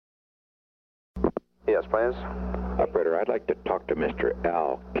Yes, please. Operator, I'd like to talk to Mr.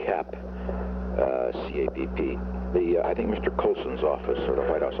 Al Capp, CAPP. I think Mr. Colson's office, or the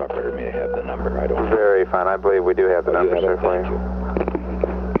White House operator, may have the number. I don't know. Very fine. I believe we do have the number, sir. Thank you.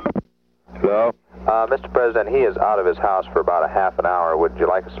 Hello? Mr. President, he is out of his house for about a half an hour. Would you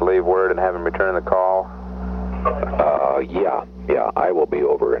like us to leave word and have him return the call? Yeah. I will be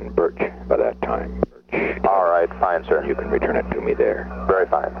over in Birch by that time. All right, fine, sir. You can return it to me there. Very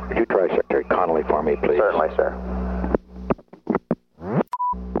fine. Would you try Secretary Connolly for me, please? Certainly, sir.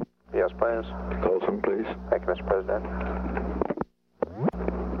 Yes, please. Colson, please. Thank you, Mr. President.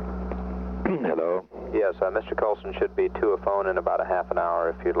 Hello? Yes, Mr. Colson should be to a phone in about a half an hour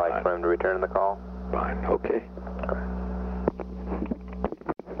if you'd like for him to return the call. Fine, okay.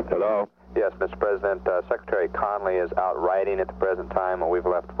 Hello? Yes, Mr. President, Secretary Connolly is out riding at the present time, and we've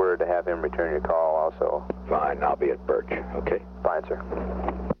left word to have him return your call also. Fine, I'll be at Birch, okay? Fine, sir.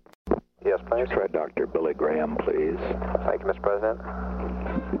 Yes, please. Try Dr. Billy Graham, please. Thank you, Mr. President.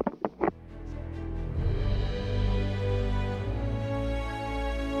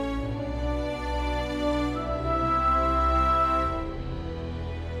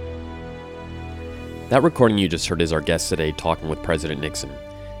 That recording you just heard is our guest today talking with President Nixon.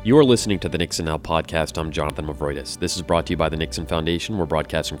 You are listening to the Nixon Now podcast. I'm Jonathan Mavroidis. This is brought to you by the Nixon Foundation. We're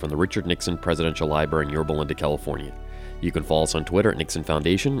broadcasting from the Richard Nixon Presidential Library in Yorba Linda, California. You can follow us on Twitter at Nixon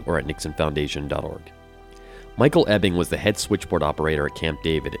Foundation or at nixonfoundation.org. Michael Ebbing was the head switchboard operator at Camp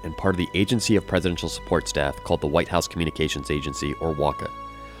David and part of the Agency of Presidential Support Staff called the White House Communications Agency, or WACA.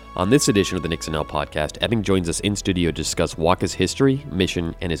 On this edition of the Nixon Now podcast, Ebbing joins us in studio to discuss WACA's history,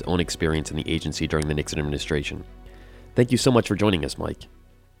 mission, and his own experience in the agency during the Nixon administration. Thank you so much for joining us, Mike.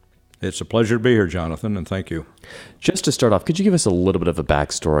 It's a pleasure to be here, Jonathan, and thank you. Just to start off, could you give us a little bit of a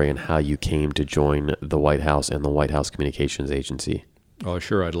backstory on how you came to join the White House and the White House Communications Agency? Oh,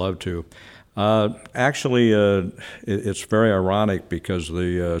 sure, I'd love to. Actually, it's very ironic because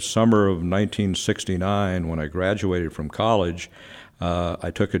the summer of 1969, when I graduated from college, I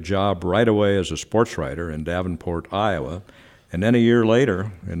took a job right away as a sports writer in Davenport, Iowa. And then a year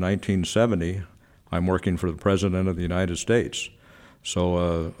later, in 1970, I'm working for the President of the United States.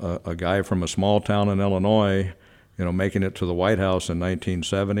 So a guy from a small town in Illinois, making it to the White House in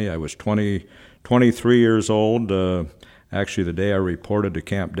 1970. I was 23 years old. Actually, the day I reported to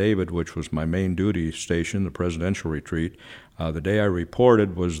Camp David, which was my main duty station, the presidential retreat, the day I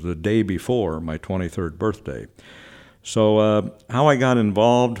reported was the day before my 23rd birthday. So how I got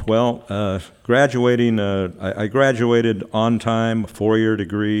involved? Well, graduating, I graduated on time, 4-year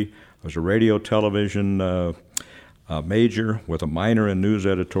degree. I was a radio television major with a minor in news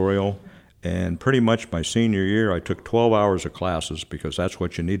editorial, and pretty much my senior year I took 12 hours of classes because that's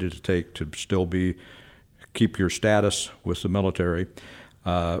what you needed to take to still keep your status with the military.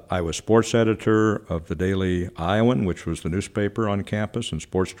 I was sports editor of the Daily Iowan, which was the newspaper on campus, and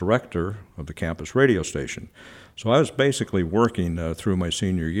sports director of the campus radio station. So I was basically working through my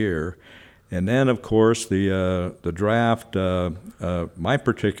senior year. And then, of course, the draft, my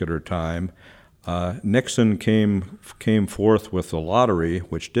particular time, Nixon came forth with the lottery,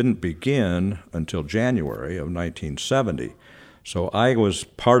 which didn't begin until January of 1970. So I was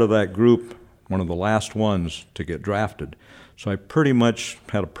part of that group, one of the last ones to get drafted. So I pretty much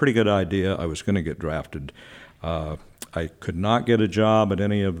had a pretty good idea I was going to get drafted. I could not get a job at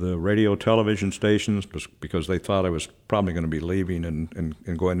any of the radio television stations because they thought I was probably going to be leaving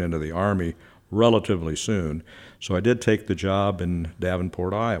and going into the Army relatively soon. So I did take the job in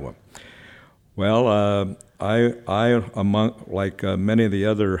Davenport, Iowa. Well, I among many of the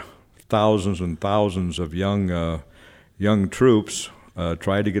other thousands and thousands of young troops,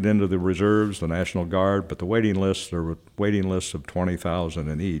 tried to get into the reserves, the National Guard, but there were waiting lists of 20,000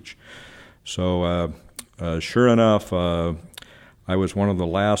 in each. So sure enough, I was one of the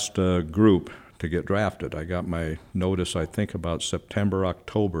last group to get drafted. I got my notice, I think, about September,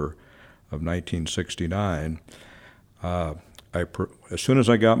 October of 1969. As soon as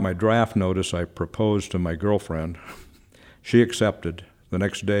I got my draft notice, I proposed to my girlfriend. She accepted. The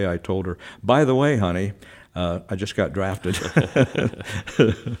next day I told her, by the way, honey, I just got drafted.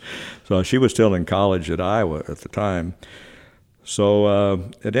 So she was still in college at Iowa at the time. So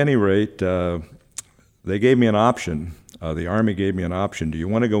at any rate, they gave me an option. The Army gave me an option. Do you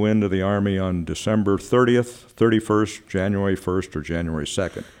want to go into the Army on December 30th, 31st, January 1st, or January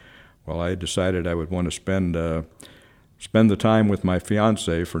 2nd? Well, I decided I would want to spend the time with my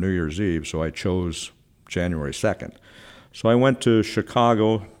fiancée for New Year's Eve, so I chose January 2nd. So I went to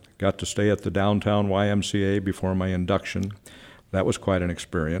Chicago, got to stay at the downtown YMCA before my induction. That was quite an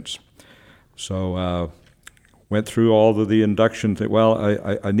experience. So went through all of the induction thing. Well,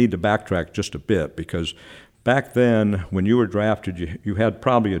 I need to backtrack just a bit, because back then, when you were drafted, you had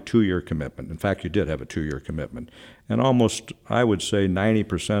probably a 2-year commitment. In fact, you did have a 2-year commitment. And almost, I would say,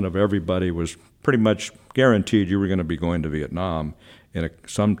 90% of everybody was pretty much guaranteed you were going to be going to Vietnam in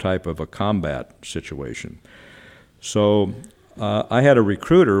some type of a combat situation. So I had a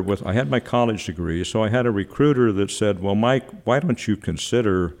recruiter I had my college degree, so I had a recruiter that said, well, Mike, why don't you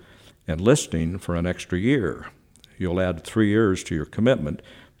consider enlisting for an extra year? You'll add 3 years to your commitment,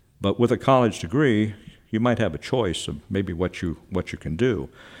 but with a college degree, you might have a choice of maybe what you can do.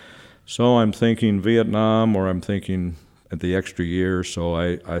 So I'm thinking Vietnam, or I'm thinking at the extra year, so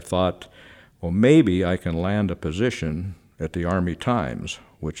I thought, well, maybe I can land a position at the Army Times,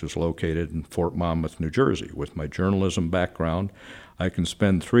 which is located in Fort Monmouth, New Jersey. With my journalism background, I can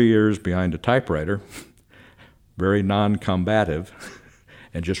spend 3 years behind a typewriter, very non-combative,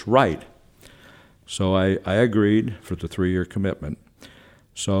 and just write. So I agreed for the 3-year commitment.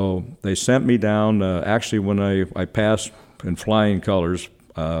 So they sent me down, actually when I passed in flying colors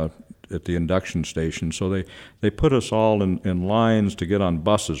at the induction station, so they put us all in lines to get on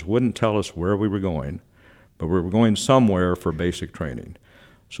buses, wouldn't tell us where we were going, but we were going somewhere for basic training.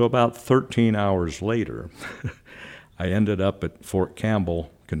 So about 13 hours later, I ended up at Fort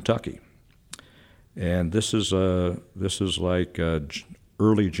Campbell, Kentucky. And this is like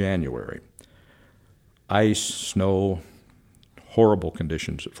early January. Ice, snow, horrible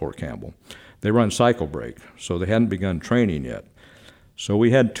conditions at Fort Campbell. They run cycle break, so they hadn't begun training yet. So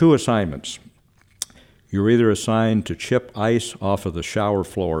we had 2 assignments. You were either assigned to chip ice off of the shower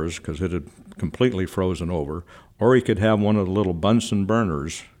floors because it had completely frozen over, or you could have one of the little Bunsen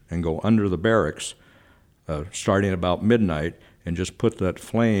burners and go under the barracks starting about midnight and just put that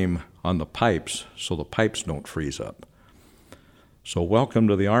flame on the pipes so the pipes don't freeze up. So welcome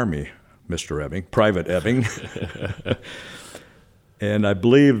to the Army, Mr. Ebbing, Private Ebbing. And I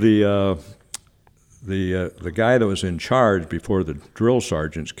believe the guy that was in charge before the drill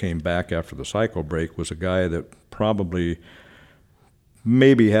sergeants came back after the cycle break was a guy that probably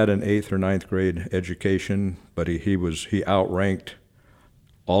maybe had an 8th or 9th grade education, but he outranked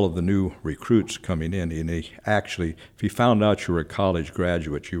all of the new recruits coming in. And he actually, if he found out you were a college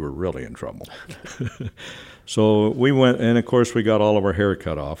graduate, you were really in trouble. So we went, and of course we got all of our hair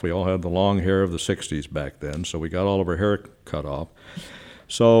cut off. We all had the long hair of the 60s back then, so we got all of our hair cut off.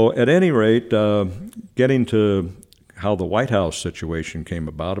 So at any rate, getting to how the White House situation came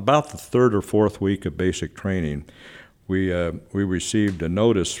about the 3rd or 4th week of basic training, we received a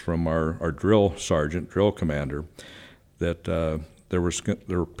notice from our drill sergeant, drill commander, that there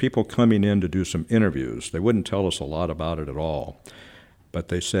were people coming in to do some interviews. They wouldn't tell us a lot about it at all. But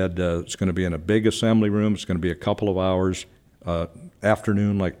they said it's going to be in a big assembly room. It's going to be a couple of hours,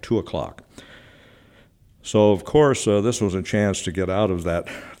 afternoon, like 2 o'clock. So, of course, this was a chance to get out of that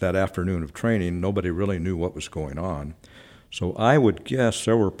afternoon of training. Nobody really knew what was going on. So I would guess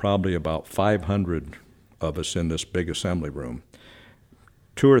there were probably about 500 of us in this big assembly room.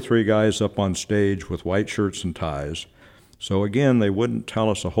 2 or 3 guys up on stage with white shirts and ties. So, again, they wouldn't tell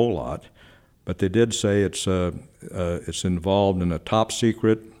us a whole lot. But they did say it's involved in a top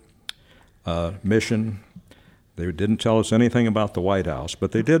secret mission. They didn't tell us anything about the White House,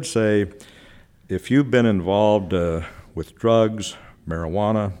 but they did say if you've been involved with drugs,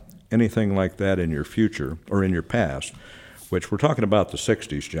 marijuana, anything like that in your future or in your past, which we're talking about the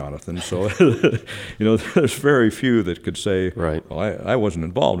 60s, Jonathan, so there's very few that could say, right, well, I wasn't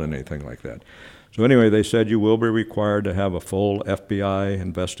involved in anything like that. So anyway, they said you will be required to have a full FBI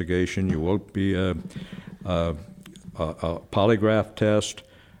investigation. You will be a polygraph test.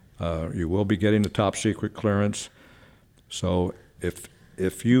 You will be getting a top secret clearance. So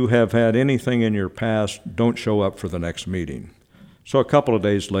if you have had anything in your past, don't show up for the next meeting. So a couple of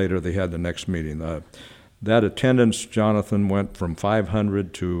days later, they had the next meeting. That attendance, Jonathan, went from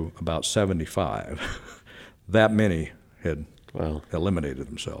 500 to about 75. That many had eliminated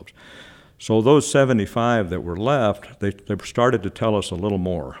themselves. So those 75 that were left, they started to tell us a little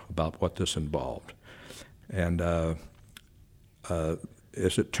more about what this involved. And as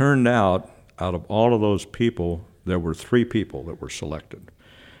it turned out of all of those people, there were 3 people that were selected.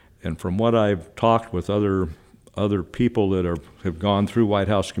 And from what I've talked with other people that have gone through White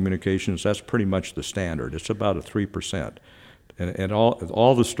House communications, that's pretty much the standard. It's about a 3%. And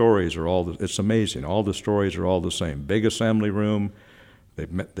all the stories are it's amazing. All the stories are all the same. Big assembly room.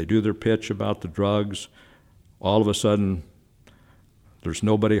 They do their pitch about the drugs. All of a sudden, there's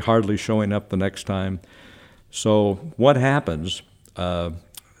nobody hardly showing up the next time. So what happens, the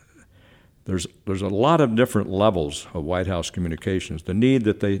there's a lot of different levels of White House communications. The need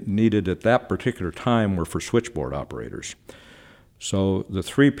that they needed at that particular time were for switchboard operators. So the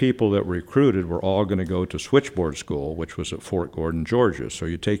 3 people that were recruited were all going to go to switchboard school, which was at Fort Gordon, Georgia. So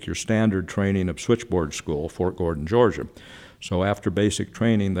you take your standard training of switchboard school, Fort Gordon, Georgia. So after basic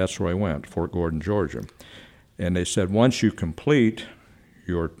training, that's where I went, Fort Gordon, Georgia. And they said, once you complete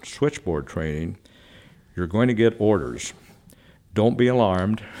your switchboard training, you're going to get orders. Don't be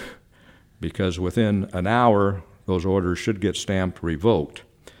alarmed, because within an hour, those orders should get stamped revoked,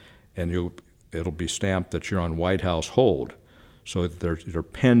 and it'll be stamped that you're on White House hold. So they're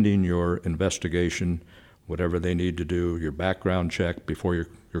pending your investigation, whatever they need to do, your background check before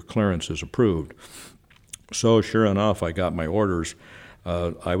your clearance is approved. So sure enough, I got my orders.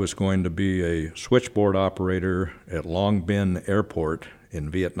 I was going to be a switchboard operator at Long Binh Airport in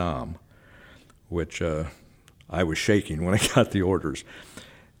Vietnam, which I was shaking when I got the orders.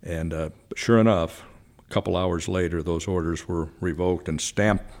 And sure enough, a couple hours later, those orders were revoked and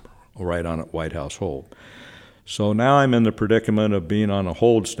stamped right on at White House hold. So now I'm in the predicament of being on a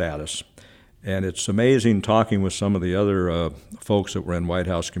hold status. And it's amazing talking with some of the other folks that were in White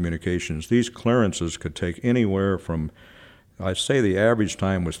House communications. These clearances could take anywhere from, I'd say the average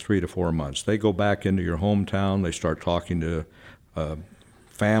time was 3 to 4 months. They go back into your hometown, they start talking to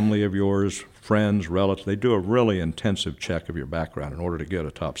family of yours, friends, relatives. They do a really intensive check of your background in order to get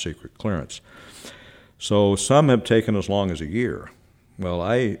a top secret clearance. So some have taken as long as a year. Well,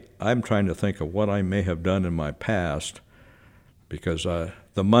 I'm trying to think of what I may have done in my past, because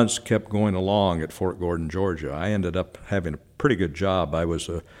the months kept going along at Fort Gordon, Georgia. I ended up having a pretty good job. I was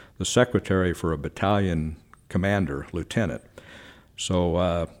the secretary for a battalion commander, lieutenant.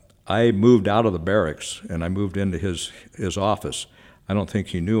 So I moved out of the barracks, and I moved into his office. I don't think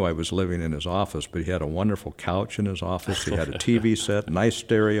he knew I was living in his office, but he had a wonderful couch in his office. He had a TV set, nice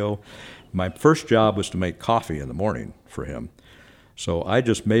stereo. My first job was to make coffee in the morning for him. So I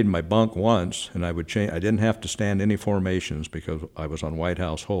just made my bunk once, and I would change. I didn't have to stand any formations because I was on White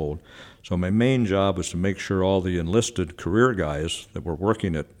House hold. So my main job was to make sure all the enlisted career guys that were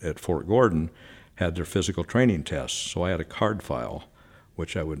working at Fort Gordon had their physical training tests. So I had a card file,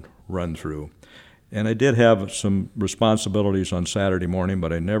 which I would run through. And I did have some responsibilities on Saturday morning,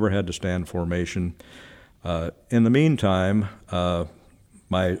 but I never had to stand formation. In the meantime,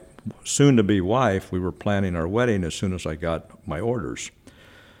 my soon-to-be wife, we were planning our wedding as soon as I got my orders.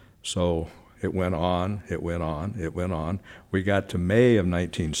 So it went on, it went on, it went on. We got to May of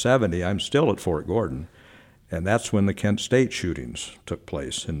 1970. I'm still at Fort Gordon, and that's when the Kent State shootings took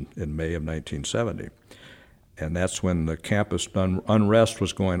place in May of 1970. And that's when the campus unrest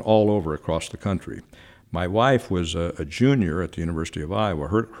was going all over across the country. My wife was a junior at the University of Iowa.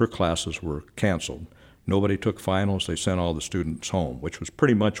 Her classes were canceled. Nobody took finals. They sent all the students home, which was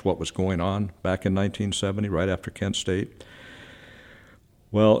pretty much what was going on back in 1970, right after Kent State.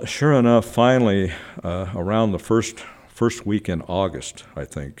 Well, sure enough, finally, around the first week in August, I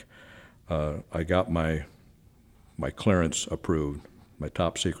think, I got my clearance approved, my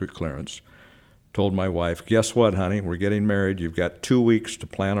top secret clearance. Told my wife, guess what, honey, we're getting married. You've got 2 weeks to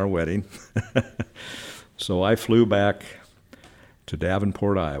plan our wedding. So I flew back to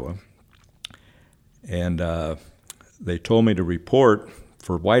Davenport, Iowa, and they told me to report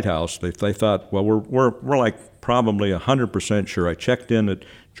for White House. They thought, well, we're like probably 100% sure. I checked in at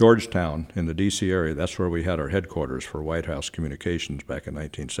Georgetown in the D.C. area. That's where we had our headquarters for White House communications back in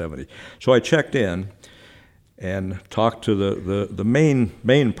 1970. So I checked in and talked to the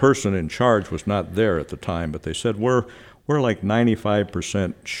main person in charge. Was not there at the time, but they said, we're like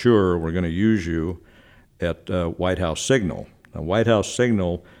 95% sure we're going to use you at White House Signal. Now, White House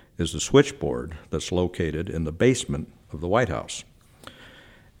Signal is the switchboard that's located in the basement of the White House.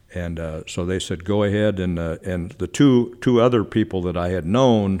 And so they said, go ahead, and the two other people that I had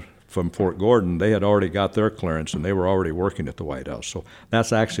known from Fort Gordon, they had already got their clearance, and they were already working at the White House. So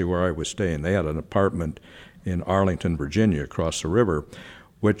that's actually where I was staying. They had an apartment in Arlington, Virginia, across the river,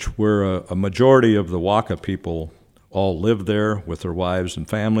 which where a majority of the Waka people all lived there with their wives and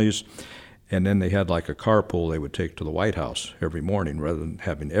families. And then they had like a carpool they would take to the White House every morning rather than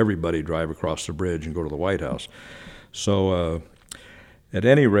having everybody drive across the bridge and go to the White House. So at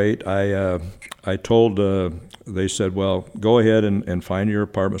any rate, I told, they said, well, go ahead and find your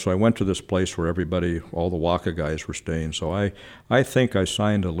apartment. So I went to this place where all the Waka guys were staying. So I think I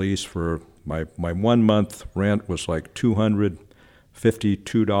signed a lease for my 1 month rent was like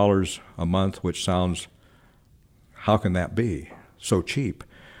 $252 a month, which sounds, how can that be so cheap?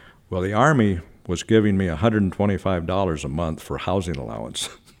 Well, the Army was giving me $125 a month for housing allowance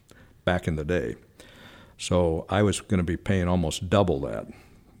back in the day. So I was going to be paying almost double that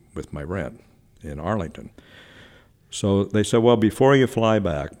with my rent in Arlington. So they said, well, before you fly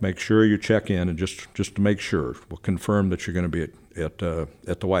back, make sure you check in, and just to make sure, we'll confirm that you're going to be at the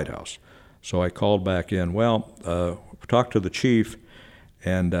White House. So I called back in. Well, talked to the chief,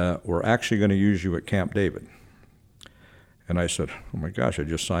 and we're actually going to use you at Camp David. And I said, oh my gosh, I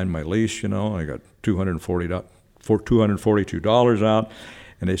just signed my lease, I got $242 out.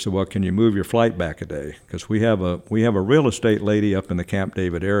 And they said, well, can you move your flight back a day? Because we have a real estate lady up in the Camp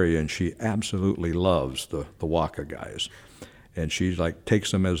David area, and she absolutely loves the Waka guys. And she's like,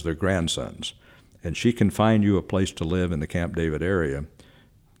 takes them as their grandsons. And she can find you a place to live in the Camp David area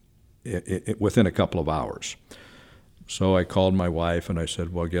within a couple of hours. So I called my wife and I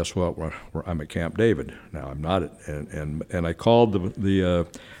said, well, guess what? I'm at Camp David. Now I'm not and I called the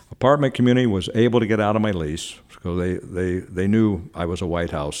apartment community, was able to get out of my lease, because they knew I was a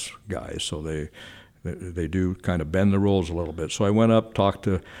White House guy, so they do kind of bend the rules a little bit. So I went up, talked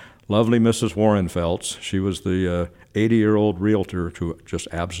to lovely Mrs. Warren Feltz. She was the 80-year-old realtor who just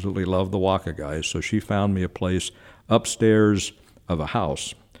absolutely loved the Waka guys, so she found me a place upstairs of a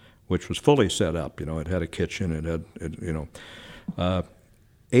house, which was fully set up. It had a kitchen, it had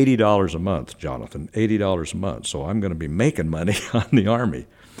 $80 a month, Jonathan, $80 a month. So I'm going to be making money on the Army.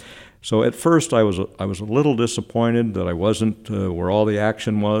 So at first I was a little disappointed that I wasn't where all the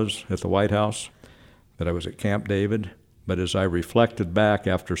action was at the White House, that I was at Camp David. But as I reflected back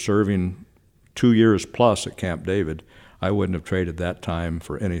after serving 2 years plus at Camp David, I wouldn't have traded that time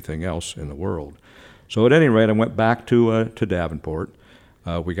for anything else in the world. So at any rate, I went back to Davenport.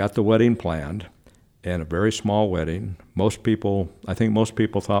 We got the wedding planned, and a very small wedding. I think most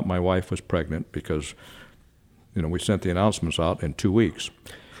people thought my wife was pregnant because, we sent the announcements out in 2 weeks.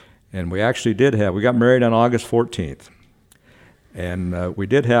 And we actually we got married on August 14th. And we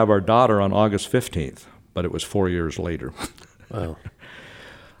did have our daughter on August 15th, but it was 4 years later. Wow.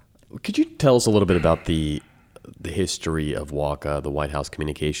 Could you tell us a little bit about the history of WACA, the White House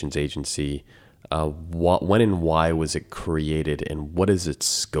Communications Agency? When and why was it created, and what is its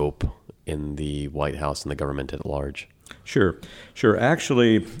scope in the White House and the government at large? Sure.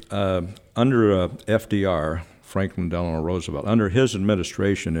 Actually, under FDR, Franklin Delano Roosevelt, under his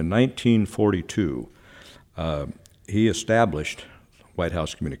administration in 1942, he established White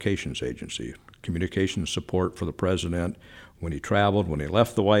House Communications Agency, communications support for the president when he traveled, when he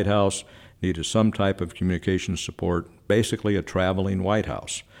left the White House, needed some type of communications support, basically a traveling White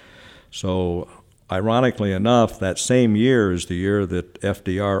House. So ironically enough, that same year is the year that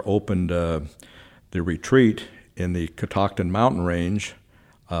FDR opened the retreat in the Catoctin Mountain Range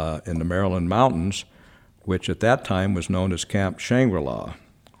in the Maryland Mountains, which at that time was known as Camp Shangri-La,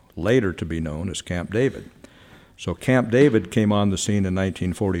 later to be known as Camp David. So Camp David came on the scene in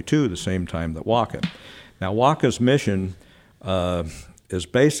 1942, the same time that WACA. Now WACA's mission is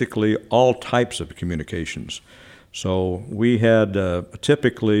basically all types of communications. So we had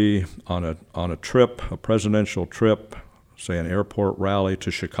typically on a trip, a presidential trip, say an airport rally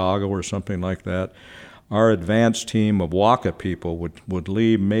to Chicago or something like that, our advance team of WACA people would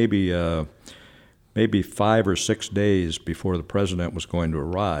leave maybe 5 or 6 days before the president was going to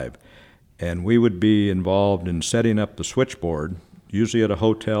arrive. And we would be involved in setting up the switchboard, usually at a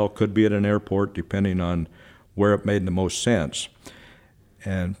hotel, could be at an airport, depending on where it made the most sense.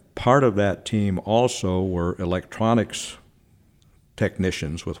 And part of that team also were electronics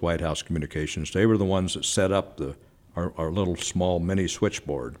technicians with White House Communications. They were the ones that set up our little small mini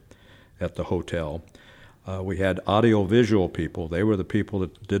switchboard at the hotel. We had audio-visual people. They were the people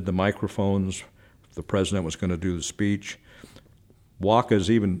that did the microphones. The president was going to do the speech. WACA is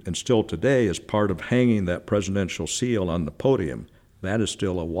even, and still today, is part of hanging that presidential seal on the podium. That is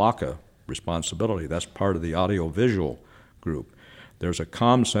still a WACA responsibility. That's part of the audio-visual group. There's a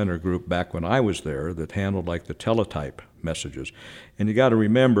comm center group back when I was there that handled like the teletype messages. And you got to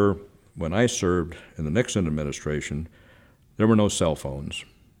remember, when I served in the Nixon administration, there were no cell phones.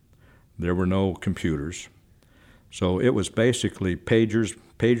 There were no computers. So it was basically pagers,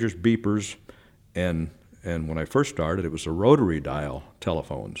 beepers, and when I first started, it was the rotary dial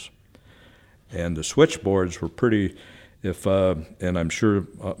telephones. And the switchboards were pretty, and I'm sure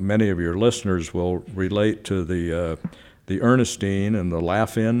many of your listeners will relate to the Ernestine and the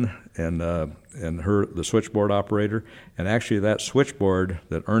Laugh-In and the switchboard operator. And actually that switchboard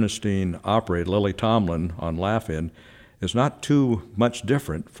that Ernestine operated, Lily Tomlin on Laugh-In, is not too much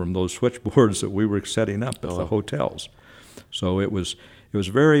different from those switchboards that we were setting up at the hotels. So it was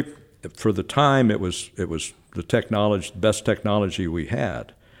very, for the time, it was the technology, best technology we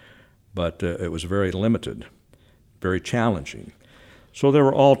had, but it was very limited, very challenging. So there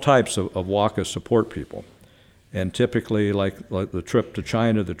were all types of WACA support people. And typically, like the trip to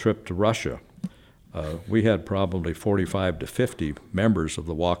China, the trip to Russia, we had probably 45 to 50 members of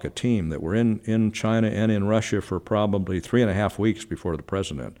the WACA team that were in China and in Russia for probably 3.5 weeks before the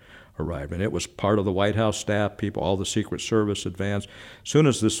president arrived. And it was part of the White House staff, people, all the Secret Service advance. As soon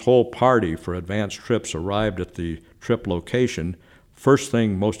as this whole party for advanced trips arrived at the trip location, first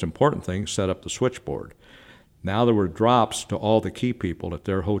thing, most important thing, set up the switchboard. Now there were drops to all the key people at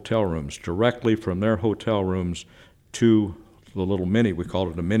their hotel rooms, directly from their hotel rooms to the little mini, we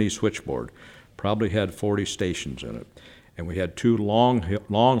called it a mini switchboard. Probably had 40 stations in it. And we had 2 long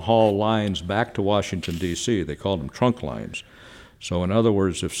haul lines back to Washington, D.C. They called them trunk lines. So in other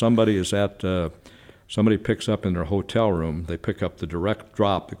words, if somebody is somebody picks up in their hotel room, they pick up the direct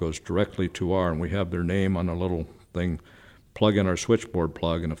drop that goes directly to and we have their name on a little thing, plug in our switchboard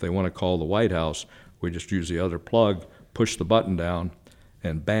plug, and if they want to call the White House, we just use the other plug, push the button down,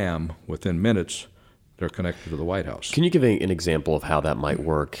 and bam, within minutes, they're connected to the White House. Can you give an example of how that might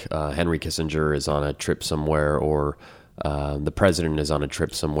work? Henry Kissinger is on a trip somewhere, or the president is on a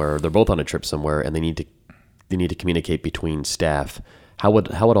trip somewhere. They're both on a trip somewhere, and they need to communicate between staff. How would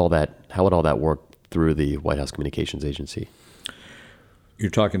all that work through the White House Communications Agency?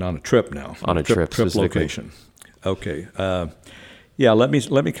 You're talking on a trip now. On a trip location. Okay. Yeah, let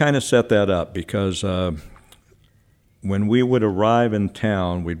me kind of set that up, because when we would arrive in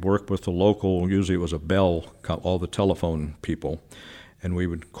town, we'd work with the local, usually it was a Bell, all the telephone people, and we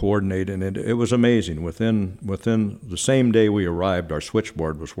would coordinate, and it was amazing. Within the same day we arrived, our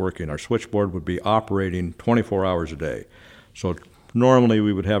switchboard was working. Our switchboard would be operating 24 hours a day. So normally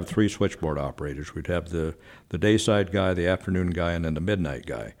we would have 3 switchboard operators. We'd have the dayside guy, the afternoon guy, and then the midnight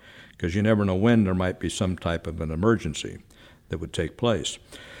guy, because you never know when there might be some type of an emergency that would take place.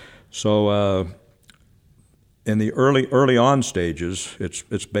 So in the early on stages,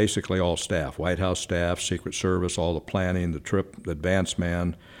 it's basically all staff, White House staff, Secret Service, all the planning, the trip, the advance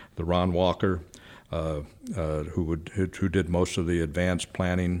man, the Ron Walker, who did most of the advance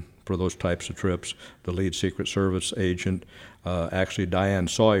planning for those types of trips, the lead Secret Service agent. Actually, Diane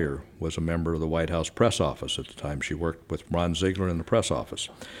Sawyer was a member of the White House press office at the time. She worked with Ron Ziegler in the press office.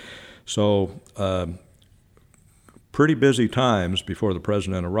 So pretty busy times before the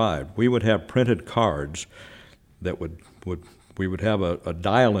president arrived. We would have printed cards that we would have a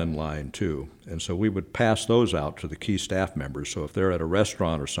dial-in line too, and so we would pass those out to the key staff members. So if they're at a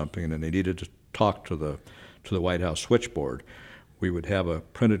restaurant or something and they needed to talk to the White House switchboard, we would have a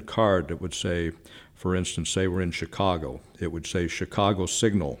printed card that would say, for instance, say we're in Chicago, it would say Chicago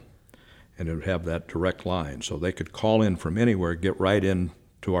Signal, and it would have that direct line, so they could call in from anywhere, get right in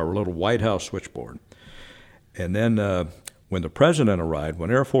to our little White House switchboard. And then when the president arrived,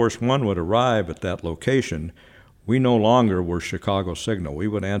 when Air Force One would arrive at that location, we no longer were Chicago Signal. We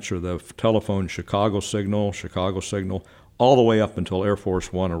would answer the telephone Chicago Signal, all the way up until Air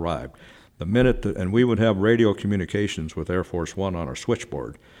Force One arrived. And we would have radio communications with Air Force One on our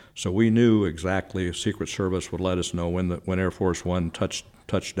switchboard. So we knew exactly, Secret Service would let us know when Air Force One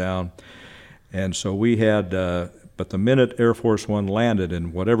touched down. And so we had, but the minute Air Force One landed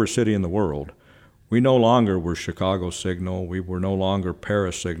in whatever city in the world, we no longer were Chicago Signal. We were no longer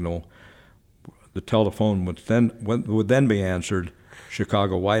Paris Signal. The telephone would then be answered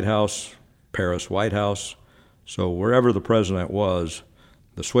Chicago White House, Paris White House. So wherever the president was,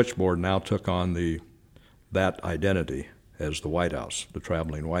 the switchboard now took on that identity as the White House, the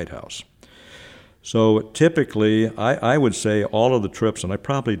traveling White House. So typically, I would say all of the trips, and I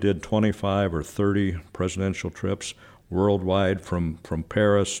probably did 25 or 30 presidential trips worldwide, from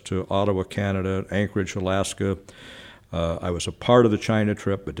Paris to Ottawa, Canada, Anchorage, Alaska. I was a part of the China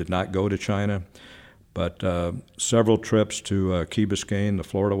trip, but did not go to China. But several trips to Key Biscayne, the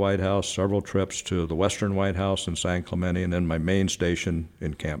Florida White House, several trips to the Western White House in San Clemente, and then my main station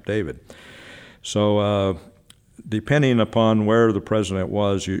in Camp David. So depending upon where the president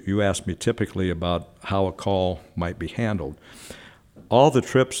was, you asked me typically about how a call might be handled. All the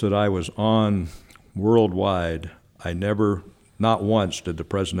trips that I was on worldwide, not once did the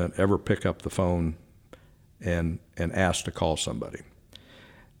president ever pick up the phone and ask to call somebody.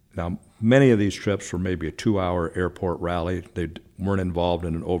 Now, many of these trips were maybe a 2-hour airport rally. They weren't involved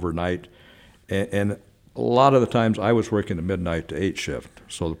in an overnight. And a lot of the times I was working a midnight to 8 shift,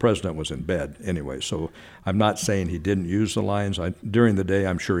 so the president was in bed anyway. So I'm not saying he didn't use the lines. During the day,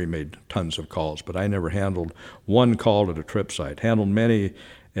 I'm sure he made tons of calls, but I never handled one call at a trip site. Handled many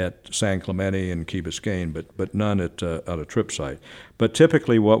at San Clemente and Key Biscayne, but none at a trip site. But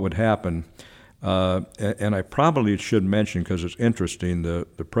typically what would happen, and I probably should mention, because it's interesting, the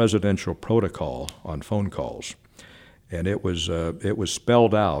presidential protocol on phone calls. And it was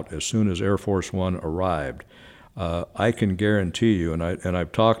spelled out as soon as Air Force One arrived. I can guarantee you, and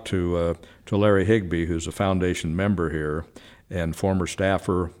I've talked to Larry Higby, who's a foundation member here and former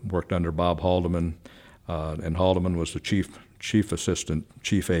staffer, worked under Bob Haldeman, and Haldeman was the chief assistant,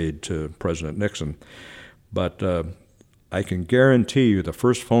 chief aide to President Nixon. But I can guarantee you the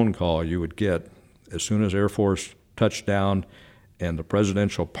first phone call you would get as soon as Air Force touched down and the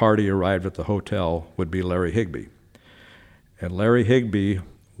presidential party arrived at the hotel would be Larry Higby. And Larry Higby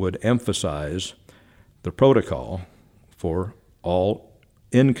would emphasize the protocol for all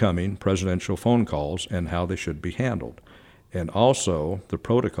incoming presidential phone calls and how they should be handled, and also the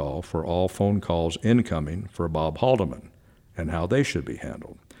protocol for all phone calls incoming for Bob Haldeman and how they should be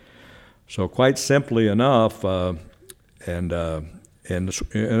handled. So quite simply enough, and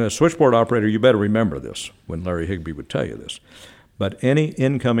a switchboard operator, you better remember this when Larry Higby would tell you this, but any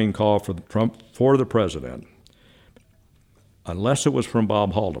incoming call for the president, unless it was from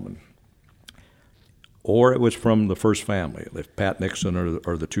Bob Haldeman, or it was from the first family, if Pat Nixon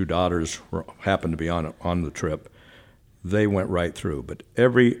or the two daughters happened to be on the trip, they went right through. But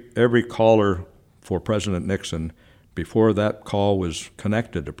every caller for President Nixon, before that call was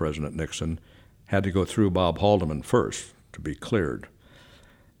connected to President Nixon, had to go through Bob Haldeman first to be cleared.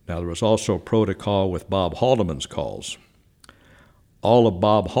 Now, there was also protocol with Bob Haldeman's calls. All of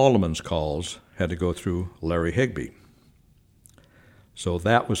Bob Haldeman's calls had to go through Larry Higby. So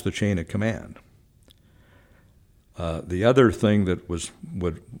that was the chain of command. The other thing that was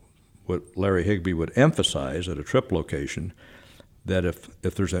what Larry Higby would emphasize at a trip location, that if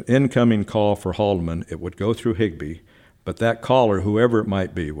there's an incoming call for Haldeman, it would go through Higby, but that caller, whoever it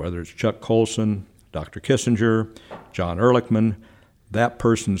might be, whether it's Chuck Colson, Dr. Kissinger, John Ehrlichman, that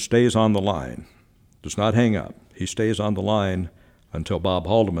person stays on the line, does not hang up. He stays on the line until Bob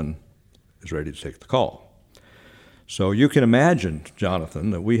Haldeman is ready to take the call. So you can imagine, Jonathan,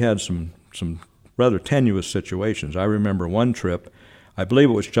 that we had some rather tenuous situations. I remember one trip, I believe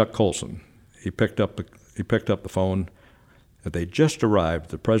it was Chuck Colson. He picked up the phone. They just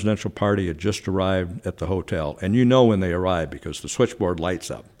arrived. The presidential party had just arrived at the hotel, and you know when they arrive because the switchboard lights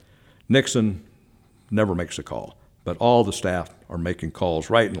up. Nixon never makes a call, but all the staff are making calls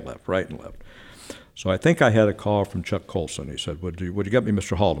right and left. So I think I had a call from Chuck Colson. He said, "Would you get me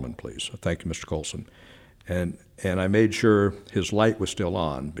Mr. Haldeman, please?" "Thank you, Mr. Colson." And I made sure his light was still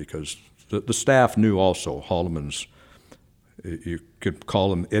on because the staff knew also Haldeman's, you could call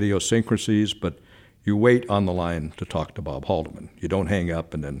them idiosyncrasies, but you wait on the line to talk to Bob Haldeman. You don't hang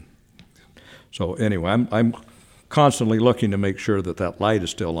up and then. So anyway, I'm constantly looking to make sure that light is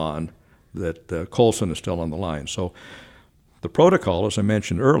still on, that Colson is still on the line. So the protocol, as I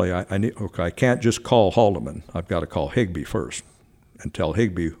mentioned earlier, I can't just call Haldeman. I've got to call Higby first and tell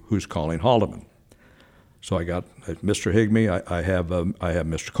Higby who's calling Haldeman. So I got Mr. Higby. I have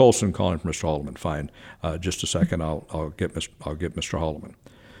Mr. Colson calling for Mr. Haldeman. Fine. Just a second. I'll get Mr. Haldeman.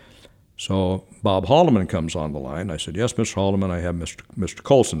 So Bob Haldeman comes on the line. I said, "Yes, Mr. Haldeman. I have Mr.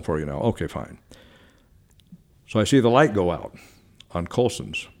 Colson for you now." "Okay, fine." So I see the light go out on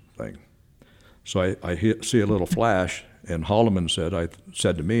Colson's thing. So I see a little flash, and Haldeman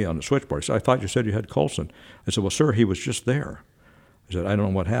said to me on the switchboard, he said, "I thought you said you had Colson." I said, "Well, sir, he was just there." I said, "I don't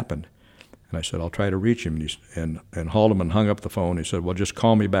know what happened." And I said, "I'll try to reach him." And Haldeman hung up the phone. He said, "Well, just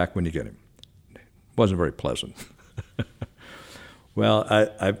call me back when you get him." It wasn't very pleasant. Well,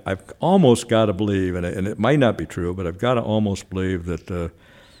 I've almost got to believe, and it might not be true, but I've got to almost believe that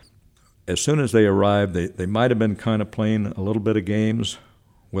as soon as they arrived, they might have been kind of playing a little bit of games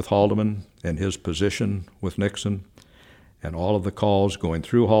with Haldeman and his position with Nixon and all of the calls going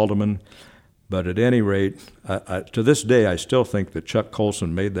through Haldeman. But at any rate, to this day, I still think that Chuck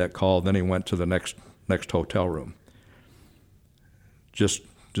Colson made that call, then he went to the next hotel room. Just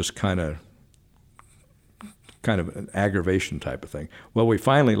kind of an aggravation type of thing. Well, we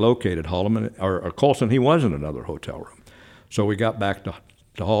finally located Haldeman, or Colson. He was in another hotel room. So we got back to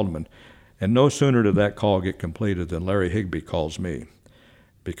Haldeman. And no sooner did that call get completed than Larry Higby calls me.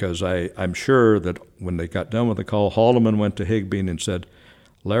 Because I'm sure that when they got done with the call, Haldeman went to Higby and said,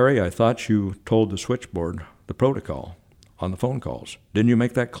 "Larry, I thought you told the switchboard the protocol on the phone calls. Didn't you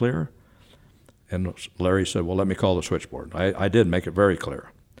make that clear?" And Larry said, "Well, let me call the switchboard." I did make it very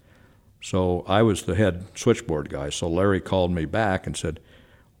clear. So I was the head switchboard guy, so Larry called me back and said,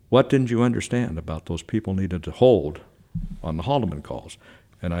 "What didn't you understand about those people needed to hold on the Haldeman calls?"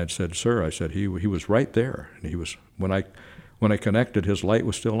 And I had said, "Sir," I said, he was right there. And he was, when I connected, his light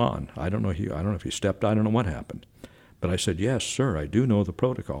was still on. I don't know if he stepped, I don't know what happened. But I said, "Yes, sir, I do know the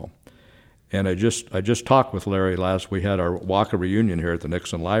protocol." And I just talked with Larry we had our Walker reunion here at the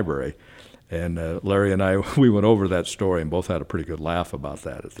Nixon Library, And Larry and I, we went over that story and both had a pretty good laugh about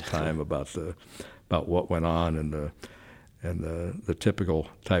that at the time, about what went on and the typical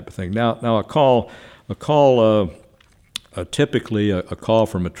type of thing. Now typically a call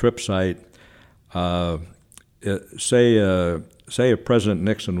from a trip site. Say if President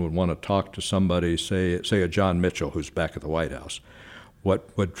Nixon would want to talk to somebody, say a John Mitchell who's back at the White House.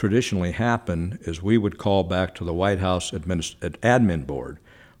 What would traditionally happen is we would call back to the White House admin board,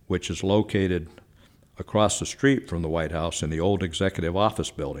 which is located across the street from the White House in the old executive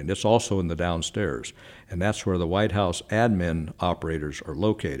office building. It's also in the downstairs, and that's where the White House admin operators are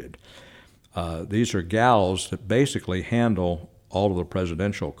located. These are gals that basically handle all of the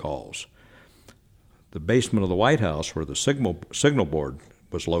presidential calls. The basement of the White House, where the signal board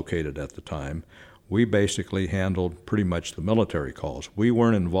was located at the time, we basically handled pretty much the military calls. We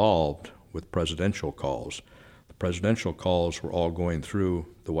weren't involved with presidential calls. The presidential calls were all going through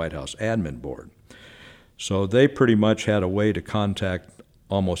the White House admin board. So they pretty much had a way to contact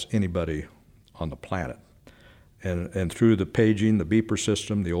almost anybody on the planet. And through the paging, the beeper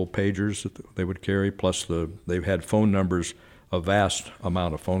system, the old pagers that they would carry, plus they've had phone numbers, a vast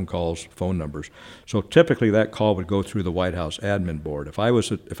amount of phone numbers. So typically that call would go through the White House admin board. If I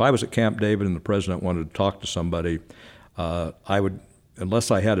was at Camp David and the president wanted to talk to somebody, I would,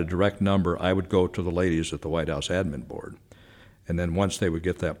 unless I had a direct number, I would go to the ladies at the White House admin board. And then once they would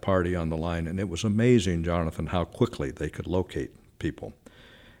get that party on the line, and it was amazing, Jonathan, how quickly they could locate people.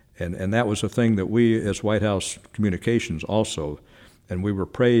 And that was a thing that we, as White House Communications also, and we were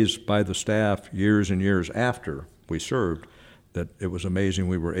praised by the staff years and years after we served, that it was amazing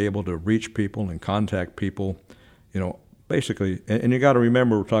we were able to reach people and contact people, basically. And you got to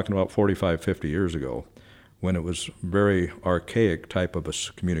remember, we're talking about 45, 50 years ago, when it was very archaic type of a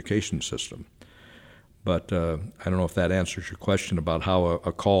communication system. But I don't know if that answers your question about how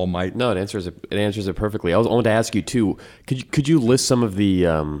a call might. No, it answers it perfectly. I wanted to ask you too. Could you list some of the?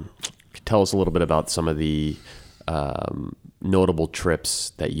 Tell us a little bit about some of the notable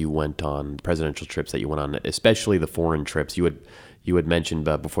trips that you went on, presidential trips that you went on, especially the foreign trips. You had mentioned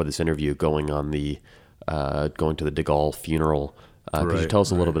before this interview going to the de Gaulle funeral. Could you tell us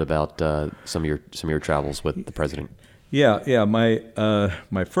a little bit about some of your travels with the president? Yeah.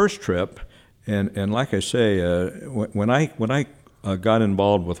 My first trip. And like I say, when I got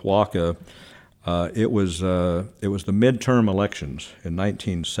involved with WACA, it was the midterm elections in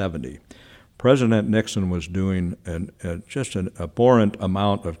 1970. President Nixon was doing just an abhorrent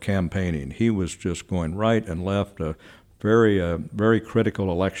amount of campaigning. He was just going right and left. Very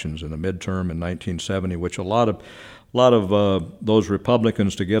critical elections in the midterm in 1970, which a lot of those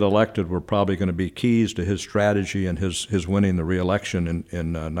Republicans to get elected were probably going to be keys to his strategy and his winning the re-election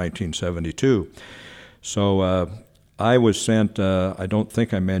in 1972. So I was sent, I don't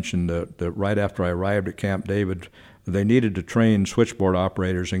think I mentioned that right after I arrived at Camp David, they needed to train switchboard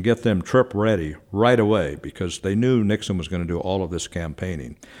operators and get them trip ready right away because they knew Nixon was going to do all of this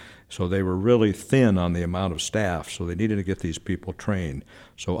campaigning. So they were really thin on the amount of staff, so they needed to get these people trained.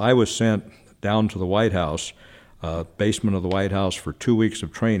 So I was sent down to the White House, basement of the White House, for 2 weeks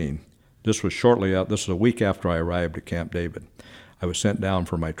of training. This was this was a week after I arrived at Camp David. I was sent down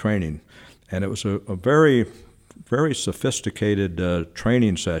for my training, and it was a very, very sophisticated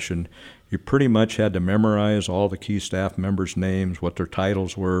training session. You pretty much had to memorize all the key staff members' names, what their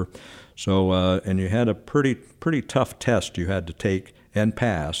titles were. So, and you had a pretty tough test you had to take and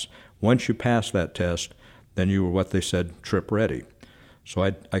pass. Once you passed that test, then you were what they said, trip ready. So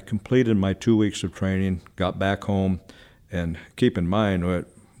I completed my 2 weeks of training, got back home, and keep in mind,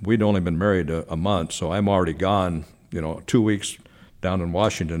 we'd only been married a month, so I'm already gone, 2 weeks down in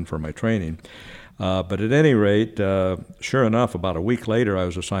Washington for my training. But at any rate, sure enough, about a week later, I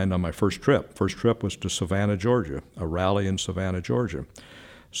was assigned on my first trip. First trip was to Savannah, Georgia, a rally in Savannah, Georgia.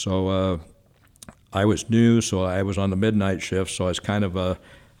 So I was new, so I was on the midnight shift, so I was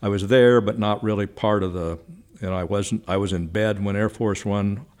I was there, but not really part of the, I was in bed when Air Force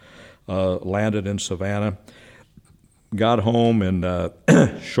One landed in Savannah. Got home, and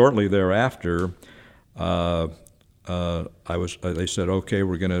shortly thereafter, they said, okay,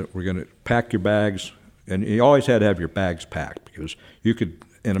 we're gonna pack your bags, and you always had to have your bags packed because you could,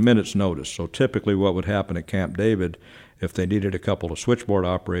 in a minute's notice. So typically what would happen at Camp David, if they needed a couple of switchboard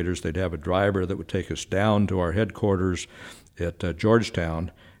operators, they'd have a driver that would take us down to our headquarters at Georgetown,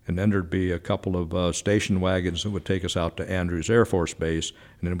 and then there'd be a couple of station wagons that would take us out to Andrews Air Force Base,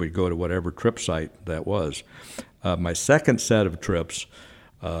 and then we'd go to whatever trip site that was. My second set of trips,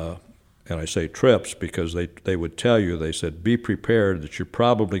 and I say trips because they would tell you, they said, be prepared that you're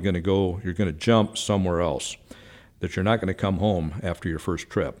probably going to jump somewhere else, that you're not going to come home after your first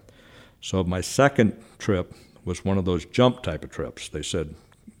trip. So my second trip was one of those jump type of trips. They said,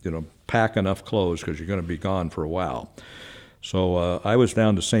 pack enough clothes because you're going to be gone for a while. So I was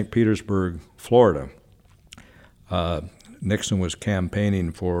down to St. Petersburg, Florida. Nixon was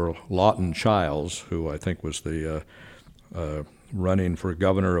campaigning for Lawton Chiles, who I think was the running for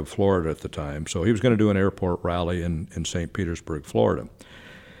governor of Florida at the time. So he was going to do an airport rally in St. Petersburg, Florida.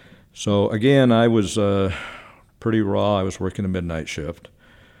 So again, I was pretty raw. I was working a midnight shift.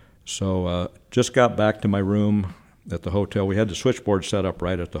 So just got back to my room at the hotel. We had the switchboard set up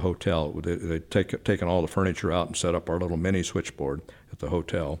right at the hotel. They'd taken all the furniture out and set up our little mini switchboard at the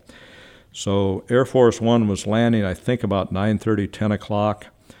hotel. So Air Force One was landing, I think, about 9:30, 10 o'clock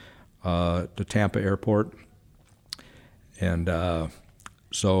at the Tampa airport. And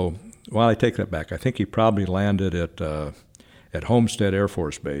so, I take that back. I think he probably landed at Homestead Air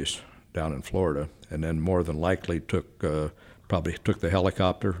Force Base down in Florida, and then more than likely probably took the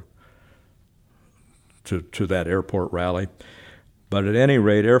helicopter to that airport rally. But at any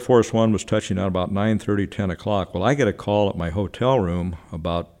rate, Air Force One was touching out about 9:30, 10 o'clock. Well, I get a call at my hotel room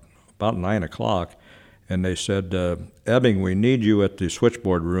about 9 o'clock, and they said, Ebbing, we need you at the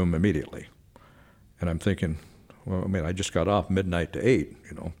switchboard room immediately. And I'm thinking, well, I just got off midnight to 8,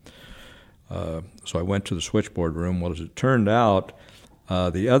 So I went to the switchboard room. Well, as it turned out,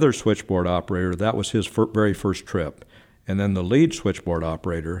 the other switchboard operator, that was his very first trip. And then the lead switchboard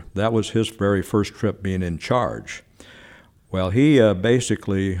operator, that was his very first trip being in charge. Well, he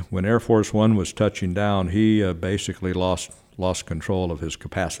basically, when Air Force One was touching down, he basically lost control of his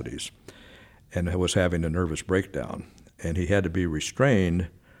capacities and was having a nervous breakdown. And he had to be restrained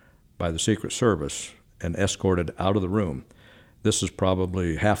by the Secret Service and escorted out of the room. This is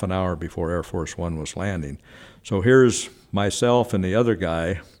probably half an hour before Air Force One was landing. So here's myself and the other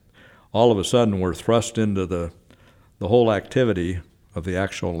guy. All of a sudden, we're thrust into the whole activity of the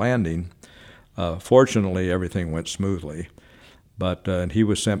actual landing. Fortunately, everything went smoothly. But and he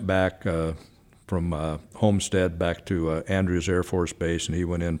was sent back from Homestead back to Andrews Air Force Base, and he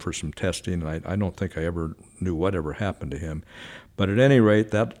went in for some testing. And I don't think I ever knew whatever happened to him. But at any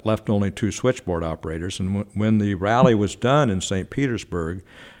rate, that left only 2 switchboard operators. And when the rally was done in St. Petersburg,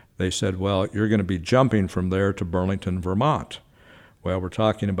 they said, well, you're going to be jumping from there to Burlington, Vermont. Well, we're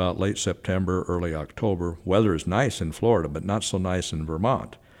talking about late September, early October. Weather is nice in Florida, but not so nice in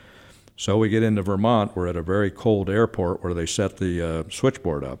Vermont. So we get into Vermont. We're at a very cold airport where they set the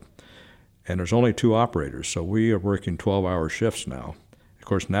switchboard up. And there's only 2 operators, so we are working 12-hour shifts now. Of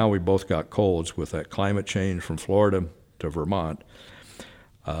course, now we both got colds with that climate change from Florida to Vermont.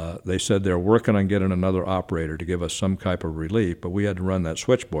 They said they're working on getting another operator to give us some type of relief, but we had to run that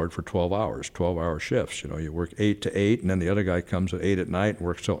switchboard for 12 hours, 12-hour shifts. You work 8 to 8, and then the other guy comes at 8 at night and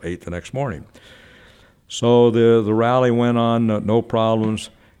works till 8 the next morning. So the rally went on, no problems,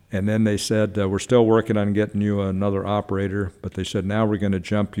 and then they said, we're still working on getting you another operator, but they said, now we're going to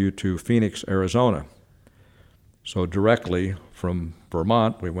jump you to Phoenix, Arizona. So directly from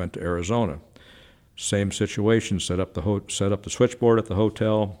Vermont, we went to Arizona. Same situation, set up the switchboard at the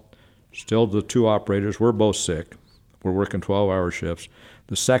hotel. Still the 2 operators. We're both sick. We're working 12-hour shifts.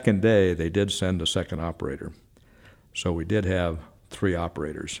 The second day, they did send a second operator. So we did have 3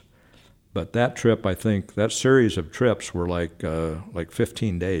 operators. But that trip, I think, that series of trips were like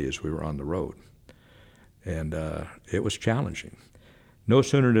 15 days we were on the road. And it was challenging. No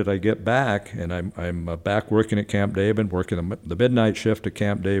sooner did I get back, and I'm back working at Camp David, working the midnight shift at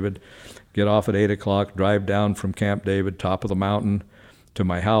Camp David, get off at 8 o'clock, drive down from Camp David, top of the mountain, to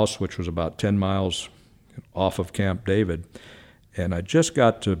my house, which was about 10 miles off of Camp David. And I just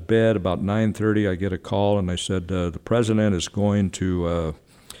got to bed about 9:30. I get a call, and they said, the president is going to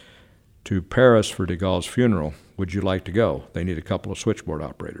Paris for de Gaulle's funeral. Would you like to go? They need a couple of switchboard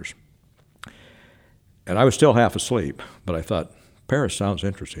operators. And I was still half asleep, but I thought, Paris sounds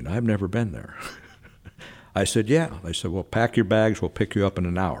interesting. I've never been there. I said, yeah. They said, well, pack your bags. We'll pick you up in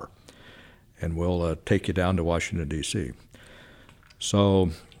an hour, and we'll take you down to Washington, D.C.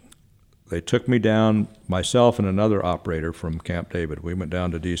 So they took me down, myself and another operator from Camp David. We went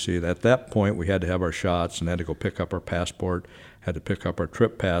down to D.C. At that point, we had to have our shots and had to go pick up our passport, had to pick up our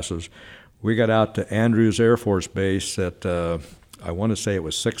trip passes. We got out to Andrews Air Force Base at, I want to say it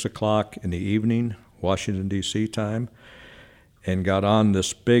was 6 o'clock in the evening, Washington, D.C. time, and got on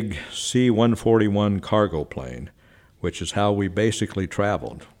this big C-141 cargo plane, which is how we basically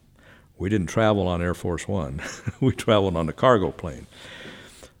traveled. We didn't travel on Air Force One. We traveled on the cargo plane.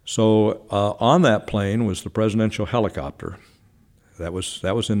 So on that plane was the presidential helicopter. That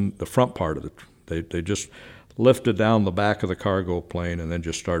was in the front part of it. They just lifted down the back of the cargo plane and then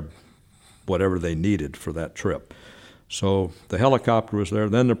just started whatever they needed for that trip. So the helicopter was there.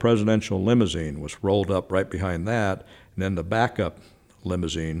 Then the presidential limousine was rolled up right behind that, and then the backup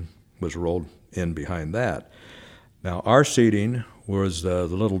limousine was rolled in behind that. Now, our seating was the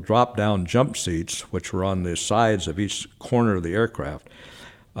little drop-down jump seats, which were on the sides of each corner of the aircraft.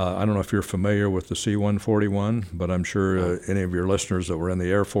 I don't know if you're familiar with the C-141, but I'm sure any of your listeners that were in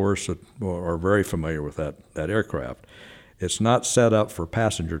the Air Force are very familiar with that aircraft. It's not set up for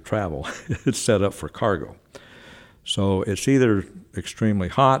passenger travel. It's set up for cargo. So it's either extremely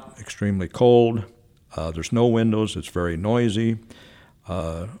hot, extremely cold. There's no windows. It's very noisy.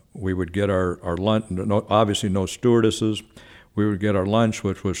 We would get our lunch, obviously no stewardesses. We would get our lunch,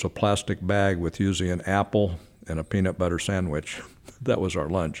 which was a plastic bag with usually an apple and a peanut butter sandwich. That was our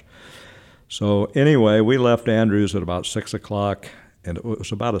lunch. So anyway, we left Andrews at about 6 o'clock, and it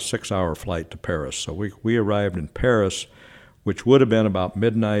was about a 6-hour flight to Paris. So we arrived in Paris, which would have been about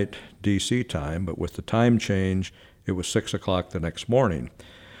midnight D.C. time, but with the time change, it was 6 o'clock the next morning.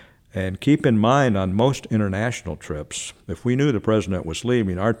 And keep in mind, on most international trips, if we knew the president was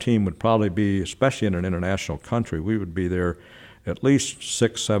leaving, our team would probably be, especially in an international country, we would be there at least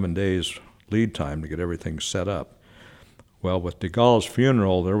 6-7 days lead time to get everything set up. Well, with de Gaulle's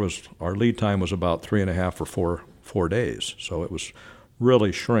funeral, our lead time was about 3.5 or 4 days, so it was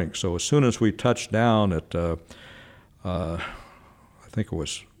really shrink. So as soon as we touched down at, I think it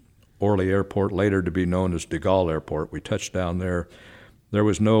was Orly Airport, later to be known as de Gaulle Airport, we touched down there.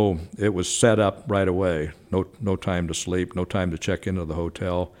 It was set up right away. No time to sleep, no time to check into the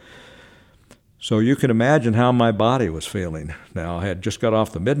hotel. So you can imagine how my body was feeling. Now, I had just got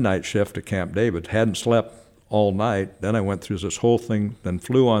off the midnight shift at Camp David, hadn't slept all night. Then I went through this whole thing, then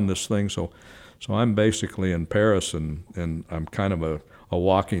flew on this thing. So I'm basically in Paris, and I'm kind of a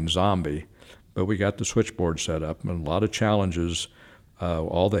walking zombie. But we got the switchboard set up, and a lot of challenges.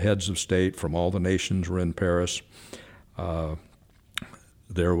 All the heads of state from all the nations were in Paris. We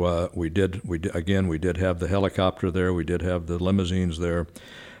did have the helicopter there. We did have the limousines there,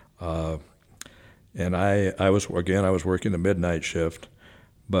 and I was working the midnight shift,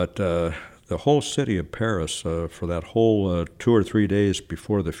 but the whole city of Paris for that whole 2 or 3 days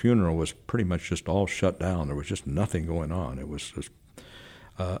before the funeral was pretty much just all shut down. There was just nothing going on. It was just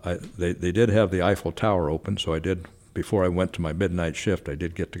they did have the Eiffel Tower open, so I did. Before I went to my midnight shift, I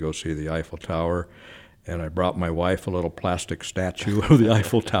did get to go see the Eiffel Tower. And I brought my wife a little plastic statue of the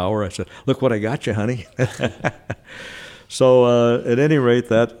Eiffel Tower. I said, "Look what I got you, honey." So at any rate,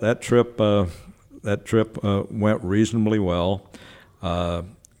 that trip went reasonably well.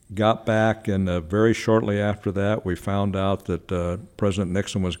 Got back, and very shortly after that, we found out that President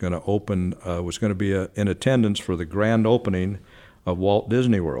Nixon was going to be in attendance for the grand opening of Walt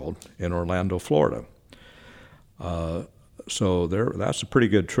Disney World in Orlando, Florida. So that's a pretty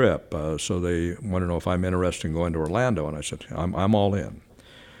good trip. So they want to know if I'm interested in going to Orlando, and I said, I'm all in.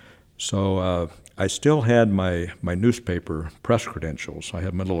 So I still had my newspaper press credentials. I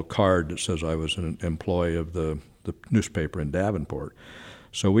had my little card that says I was an employee of the newspaper in Davenport.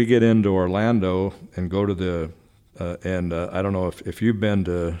 So we get into Orlando and go to I don't know if you've been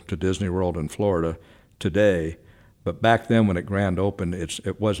to Disney World in Florida today, but back then when it grand opened,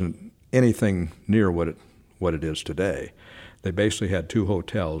 it wasn't anything near what it is today. They basically had 2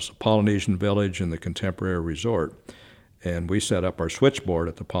 hotels, the Polynesian Village and the Contemporary Resort, and we set up our switchboard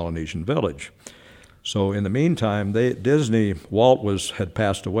at the Polynesian Village. So in the meantime, Walt had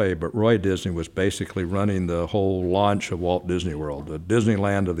passed away, but Roy Disney was basically running the whole launch of Walt Disney World, the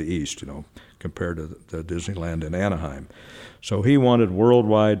Disneyland of the East, compared to the Disneyland in Anaheim. So he wanted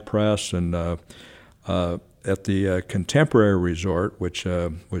worldwide press, and at the Contemporary Resort, which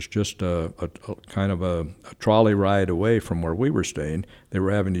was just a kind of a trolley ride away from where we were staying, they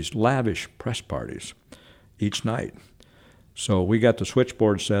were having these lavish press parties each night. So we got the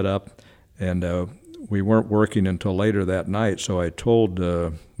switchboard set up, and we weren't working until later that night. So I told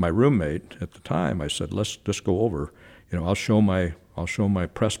my roommate at the time, I said, let's just go over. I'll show my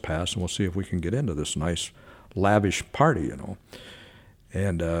press pass, and we'll see if we can get into this nice lavish party.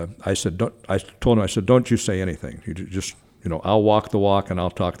 And I told him, don't you say anything. You just, I'll walk the walk and I'll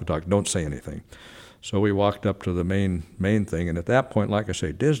talk the talk. Don't say anything. So we walked up to the main thing, and at that point, like I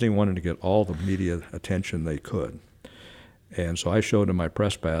say, Disney wanted to get all the media attention they could. And so I showed him my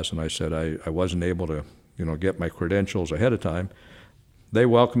press pass, and I said I wasn't able to, get my credentials ahead of time. They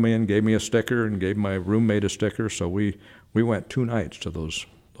welcomed me and gave me a sticker and gave my roommate a sticker. So we went 2 nights to those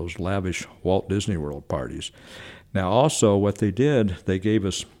lavish Walt Disney World parties. Now, also, what they did, they gave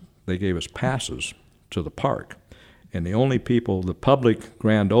us passes to the park, and the public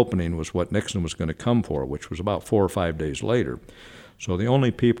grand opening was what Nixon was going to come for, which was about 4 or 5 days later. So the only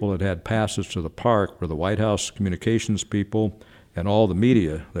people that had passes to the park were the White House communications people and all the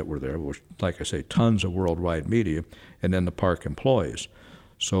media that were there, which, like I say, tons of worldwide media, and then the park employees.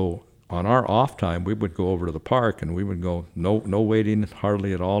 So on our off time, we would go over to the park, and we would go, no waiting,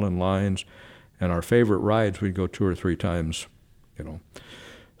 hardly at all in lines, and our favorite rides, we'd go 2 or 3 times,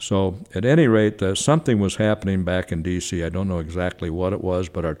 So at any rate, something was happening back in D.C. I don't know exactly what it was,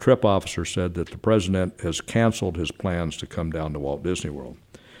 but our trip officer said that the president has canceled his plans to come down to Walt Disney World.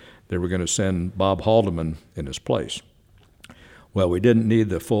 They were going to send Bob Haldeman in his place. Well, we didn't need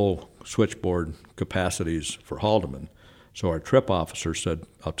the full switchboard capacities for Haldeman. So our trip officer said,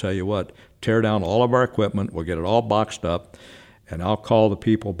 I'll tell you what, tear down all of our equipment, we'll get it all boxed up, and I'll call the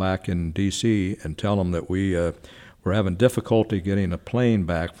people back in D.C. and tell them that we're having difficulty getting a plane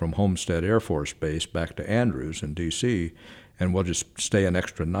back from Homestead Air Force Base back to Andrews in D.C., and we'll just stay an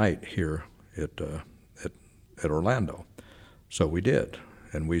extra night here at Orlando. So we did,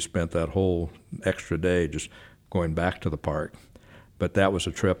 and we spent that whole extra day just going back to the park. But that was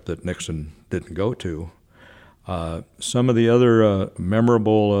a trip that Nixon didn't go to. Some of the other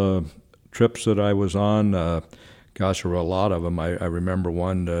memorable trips that I was on, there were a lot of them. I remember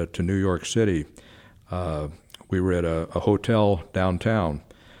one to New York City. We were at a hotel downtown,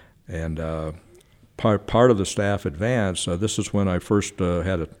 and part of the staff advance, this is when I first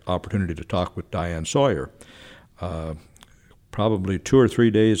had an opportunity to talk with Diane Sawyer. Probably 2 or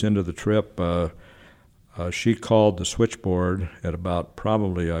 3 days into the trip, she called the switchboard at about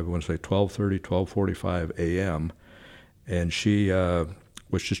probably, I want to say 12:30, 12:45 a.m., and she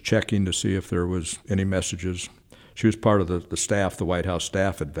was just checking to see if there was any messages. She was part of the staff, the White House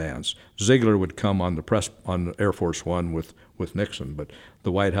staff advance. Ziegler would come on the Air Force One with Nixon, but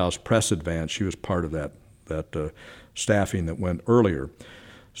the White House press advance, she was part of that staffing that went earlier.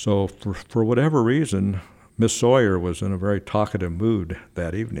 So for whatever reason, Miss Sawyer was in a very talkative mood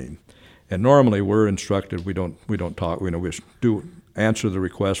that evening. And normally we're instructed we don't talk. We just do answer the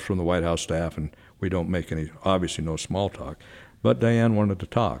request from the White House staff, and we don't make obviously no small talk. But Diane wanted to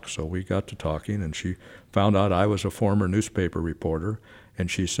talk, so we got to talking, and she found out I was a former newspaper reporter,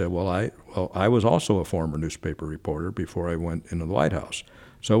 and she said, well, I was also a former newspaper reporter before I went into the White House.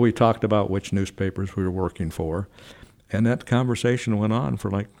 So we talked about which newspapers we were working for, and that conversation went on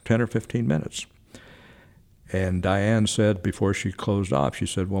for like 10 or 15 minutes. And Diane said, before she closed off, she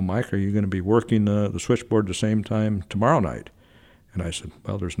said, well, Mike, are you going to be working the switchboard the same time tomorrow night? And I said,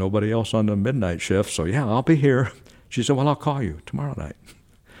 well, there's nobody else on the midnight shift, so yeah, I'll be here. She said, well, I'll call you tomorrow night.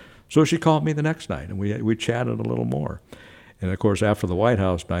 So she called me the next night, and we chatted a little more. And, of course, after the White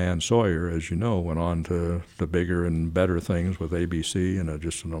House, Diane Sawyer, as you know, went on to the bigger and better things with ABC and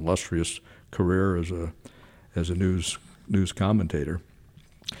just an illustrious career as a news commentator.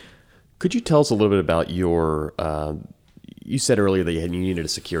 Could you tell us a little bit about your, you said earlier that you needed a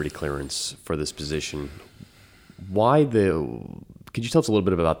security clearance for this position. Could you tell us a little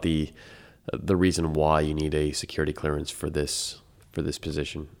bit about the reason why you need a security clearance for this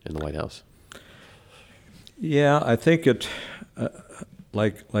position in the White House? Yeah, I think it,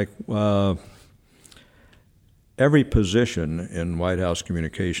 every position in White House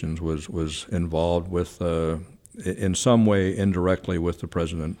communications was involved with, in some way, indirectly with the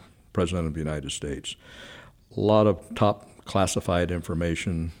President of the United States. A lot of top classified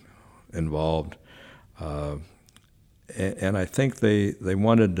information involved, and I think they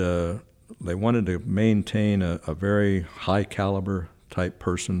wanted to maintain a very high caliber type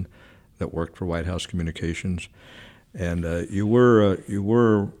person that worked for White House communications, and you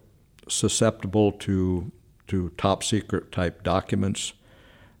were susceptible to top secret type documents.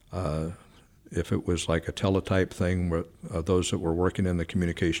 If it was like a teletype thing, where those that were working in the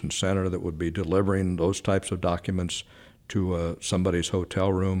communications center that would be delivering those types of documents to somebody's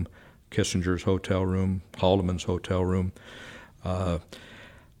hotel room, Kissinger's hotel room, Haldeman's hotel room.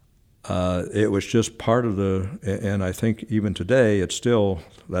 It was just part of and I think even today that's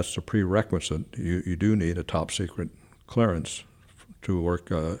the prerequisite. You do need a top secret clearance to work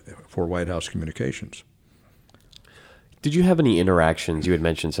for White House communications. Did you have any interactions? You had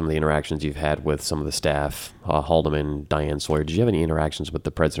mentioned some of the interactions you've had with some of the staff, Haldeman, Diane Sawyer. Did you have any interactions with the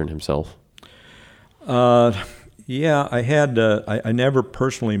president himself? Yeah, I had. I never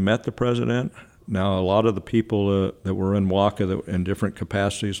personally met the president. Now, a lot of the people that were in WACA that in different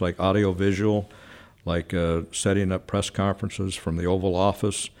capacities, like audiovisual, like setting up press conferences from the Oval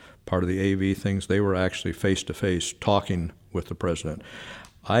Office, part of the AV things, they were actually face-to-face talking with the president.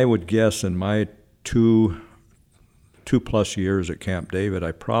 I would guess in my two-plus years at Camp David,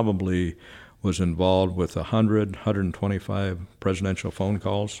 I probably was involved with 125 presidential phone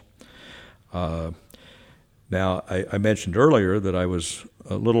calls. Now, I mentioned earlier that I was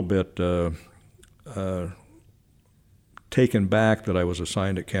a little bit taken back that I was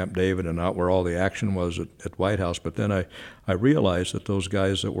assigned at Camp David and not where all the action was at White House. But then I realized that those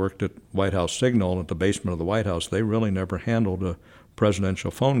guys that worked at White House Signal at the basement of the White House, they really never handled a presidential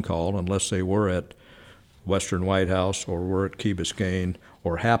phone call unless they were at Western White House or were at Key Biscayne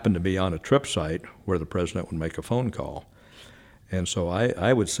or happened to be on a trip site where the president would make a phone call. And so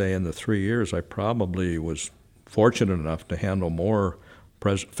I would say in the 3 years I probably was fortunate enough to handle more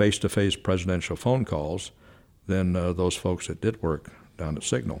face-to-face presidential phone calls than those folks that did work down at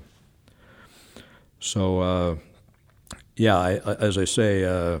Signal. So, as I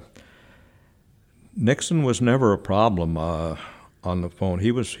say, Nixon was never a problem on the phone.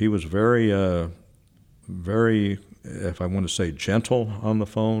 He was very, very, if I want to say, gentle on the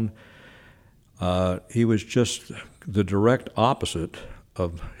phone. He was just the direct opposite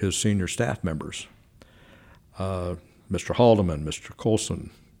of his senior staff members. Mr. Haldeman, Mr. Colson.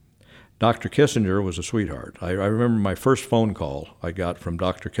 Dr. Kissinger was a sweetheart. I remember my first phone call I got from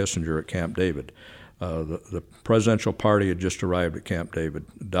Dr. Kissinger at Camp David. The presidential party had just arrived at Camp David.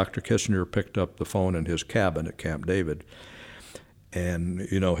 Dr. Kissinger picked up the phone in his cabin at Camp David. And,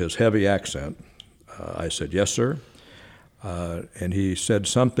 his heavy accent, I said, "Yes, sir." And he said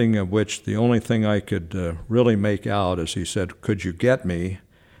something of which the only thing I could really make out is he said, "Could you get me?"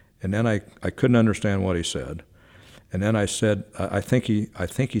 And then I couldn't understand what he said. And then I said, I think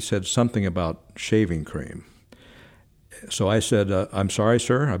he said something about shaving cream. So I said, "I'm sorry,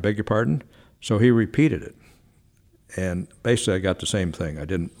 sir, I beg your pardon." So he repeated it. And basically I got the same thing. I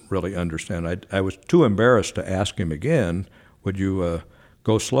didn't really understand. I was too embarrassed to ask him again, "Would you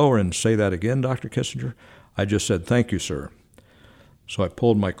go slower and say that again, Dr. Kissinger?" I just said, "Thank you, sir." So I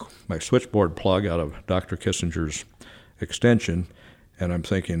pulled my switchboard plug out of Dr. Kissinger's extension, and I'm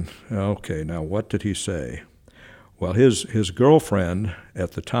thinking, okay, now what did he say? Well, his girlfriend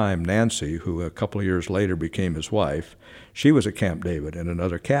at the time, Nancy, who a couple of years later became his wife, she was at Camp David in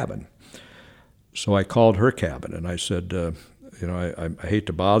another cabin. So I called her cabin, and I said, I hate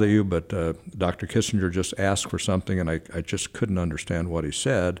to bother you, but Dr. Kissinger just asked for something, and I just couldn't understand what he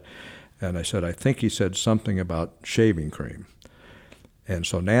said. And I said, "I think he said something about shaving cream." And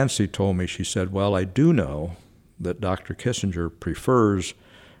so Nancy told me, she said, "Well, I do know that Dr. Kissinger prefers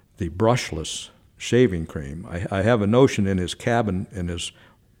the brushless shaving cream. I have a notion in his cabin, in his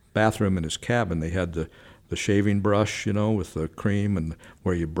bathroom in his cabin, they had the shaving brush, with the cream and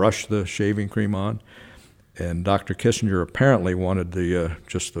where you brush the shaving cream on. And Dr. Kissinger apparently wanted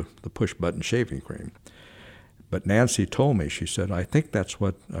just the push-button shaving cream. But Nancy told me, she said, "I think that's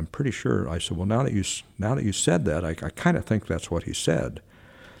what, I'm pretty sure." I said, "Well, now that you said that, I kind of think that's what he said."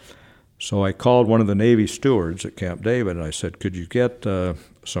 So I called one of the Navy stewards at Camp David, and I said, "Could you get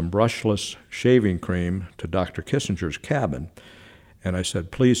some brushless shaving cream to Dr. Kissinger's cabin?" And I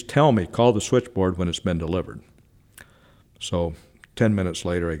said, "Please call the switchboard when it's been delivered." So 10 minutes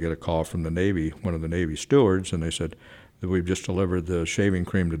later, I get a call from one of the Navy stewards, and they said that we've just delivered the shaving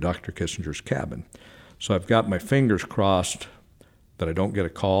cream to Dr. Kissinger's cabin. So I've got my fingers crossed that I don't get a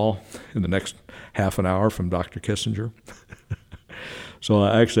call in the next half an hour from Dr. Kissinger. So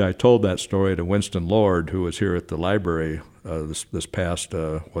I told that story to Winston Lord, who was here at the library this past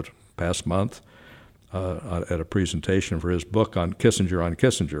month at a presentation for his book on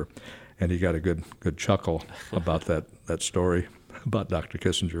Kissinger, and he got a good chuckle about that story about Dr.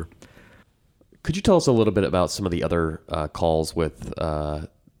 Kissinger. Could you tell us a little bit about some of the other calls with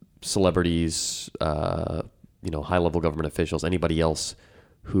celebrities, high-level government officials, anybody else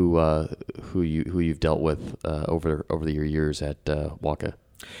who you've dealt with over your years at WACA?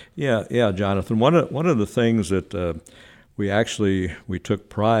 Yeah, Jonathan. One of the things that we took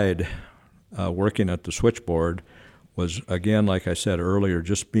pride working at the switchboard was, again, like I said earlier,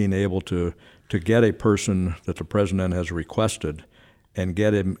 just being able to get a person that the president has requested and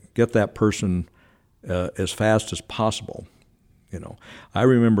get that person as fast as possible. I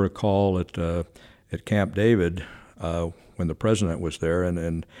remember a call at Camp David when the president was there,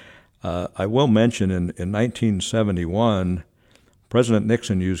 and I will mention in 1971, President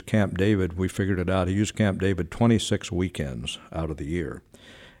Nixon used Camp David. We figured it out. He used Camp David 26 weekends out of the year,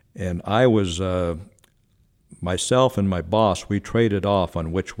 and I was myself and my boss. We traded off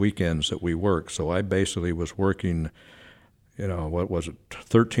on which weekends that we worked. So I basically was working,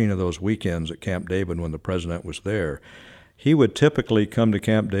 13 of those weekends at Camp David when the president was there. He would typically come to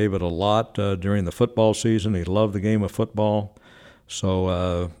Camp David a lot during the football season. He loved the game of football.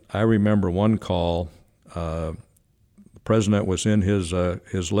 So I remember one call. The president was in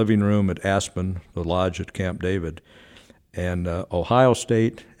his living room at Aspen, the lodge at Camp David, and Ohio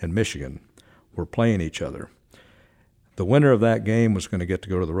State and Michigan were playing each other. the winner of that game was going to get to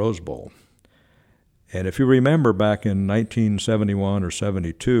go to the Rose Bowl. And if you remember back in 1971 or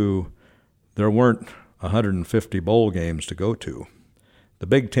 72, there weren't 150 bowl games to go to. The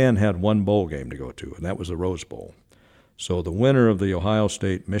Big Ten had one bowl game to go to, and that was the Rose Bowl. So the winner of the Ohio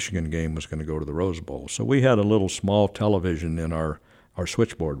State-Michigan game was going to go to the Rose Bowl. So we had a little small television in our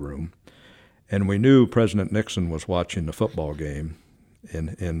switchboard room, and we knew President Nixon was watching the football game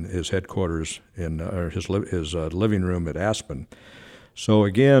in his headquarters, in his living room at Aspen. So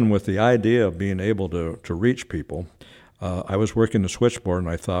again, with the idea of being able to reach people, I was working the switchboard, and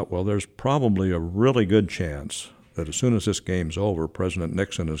I thought, well, there's probably a really good chance that as soon as this game's over, President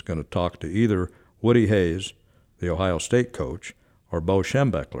Nixon is going to talk to either Woody Hayes, the Ohio State coach, or Bo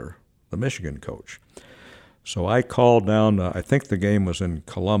Schembechler, the Michigan coach. So I called down, I think the game was in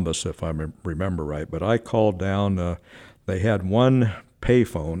Columbus, if I remember right, but I called down, they had one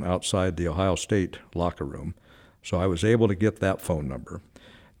payphone outside the Ohio State locker room, so I was able to get that phone number.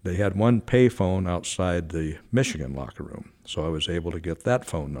 They had one payphone outside the Michigan locker room, so I was able to get that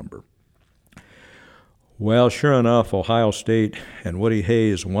phone number. Well, sure enough, Ohio State and Woody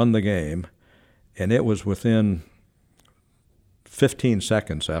Hayes won the game, and it was within 15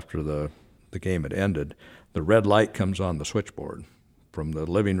 seconds after the game had ended. The red light comes on the switchboard from the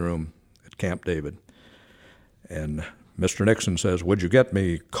living room at Camp David, and Mr. Nixon says, "Would you get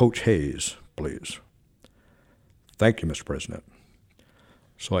me Coach Hayes, please?" "Thank you, Mr. President."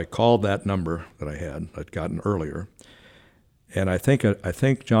 So I called that number that I'd gotten earlier, and I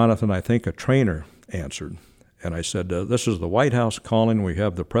think Jonathan, a trainer answered, and I said, "This is the White House calling. We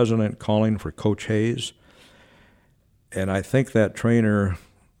have the president calling for Coach Hayes." And I think that trainer,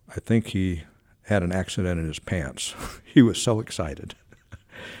 he had an accident in his pants. He was so excited.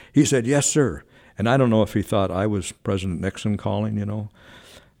 He said, "Yes, sir." And I don't know if he thought I was President Nixon calling,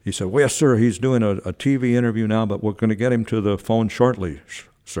 He said, "Well, yes, sir, he's doing a TV interview now, but we're going to get him to the phone shortly,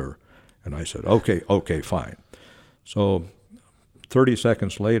 sir." And I said, okay, fine. So 30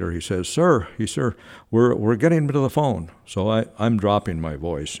 seconds later, he says, "Sir, we're getting him to the phone." So I'm dropping my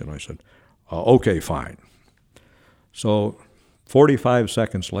voice, and I said, "Okay, fine." So 45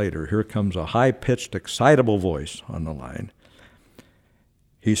 seconds later, here comes a high-pitched, excitable voice on the line.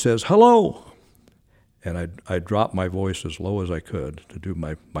 He says, "Hello." And I dropped my voice as low as I could to do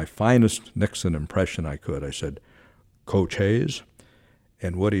my finest Nixon impression I could. I said, "Coach Hayes?"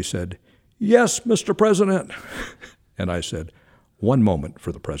 And Woody said, "Yes, Mr. President." And I said, "One moment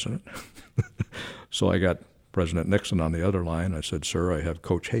for the President." So I got President Nixon on the other line. I said, "Sir, I have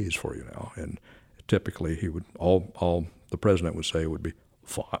Coach Hayes for you now." And typically he would, all the President would say would be,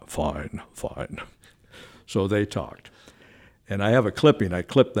 "Fine." So they talked. And I have a clipping. I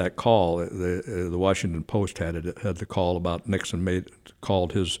clipped that call. The Washington Post had the call about Nixon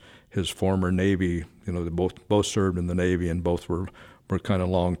called his former Navy. They both served in the Navy, and both were kind of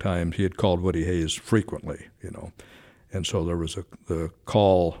long times. He had called Woody Hayes frequently, And so there was the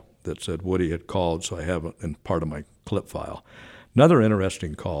call that said Woody had called, so I have it in part of my clip file. Another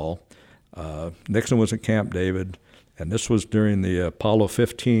interesting call, Nixon was at Camp David, and this was during the Apollo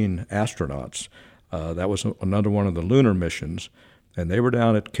 15 astronauts. That was another one of the lunar missions, and they were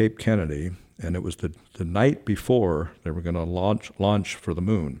down at Cape Kennedy, and it was the night before they were going to launch for the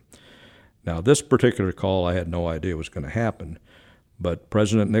moon. Now, this particular call, I had no idea was going to happen, but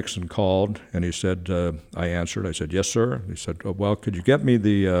President Nixon called, and he said, I answered. I said, "Yes, sir." He said, "Well, could you get me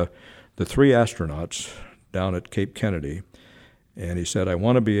the three astronauts down at Cape Kennedy?" And he said, "I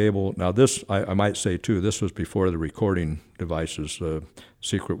want to be able," now this, I might say too, this was before the recording devices,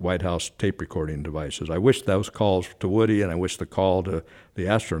 secret White House tape recording devices. I wish those calls to Woody, and I wish the call to the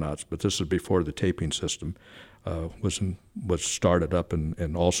astronauts, but this is before the taping system was started up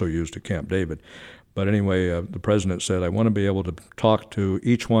and also used at Camp David. But anyway, the President said, "I want to be able to talk to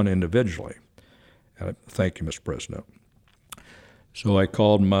each one individually." And "Thank you, Mr. President." So I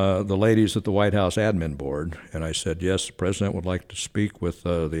called the ladies at the White House admin board, and I said, "Yes, the President would like to speak with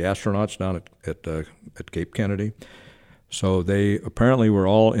the astronauts down at Cape Kennedy." So they apparently were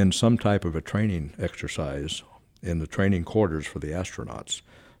all in some type of a training exercise in the training quarters for the astronauts.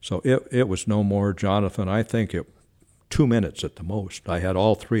 So it was no more, Jonathan, I think 2 minutes at the most. I had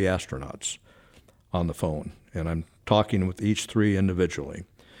all three astronauts on the phone, and I'm talking with each three individually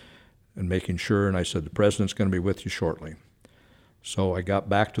and making sure, and I said, "The President's going to be with you shortly." So I got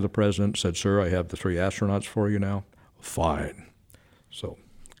back to the President, said, "Sir, I have the three astronauts for you now." "Fine." So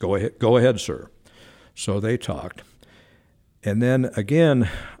go ahead, sir. So they talked. And then again,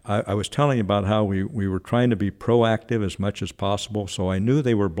 I was telling you about how we were trying to be proactive as much as possible. So I knew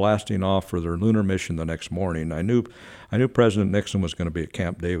they were blasting off for their lunar mission the next morning. I knew President Nixon was going to be at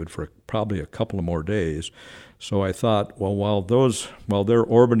Camp David for probably a couple of more days. So I thought, well, while they're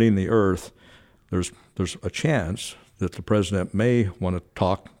orbiting the Earth, there's a chance that the president may want to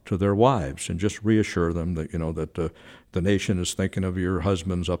talk to their wives and just reassure them that that the nation is thinking of your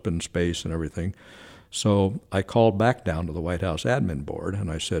husbands up in space and everything. So I called back down to the White House admin board, and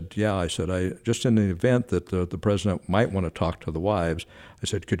I said, I just in the event that the president might want to talk to the wives, I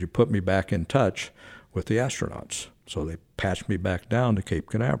said, could you put me back in touch with the astronauts? So they patched me back down to Cape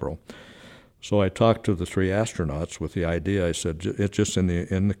Canaveral. So I talked to the 3 astronauts with the idea. I said, it's just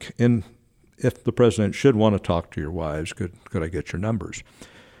if the president should want to talk to your wives, could I get your numbers?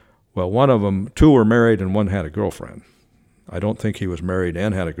 Well, one of them, 2 were married and 1 had a girlfriend. I don't think he was married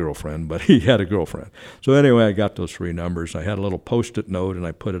and had a girlfriend, but he had a girlfriend. So anyway, I got those 3 numbers. I had a little Post-it note, and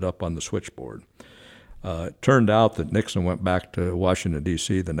I put it up on the switchboard. It turned out that Nixon went back to Washington,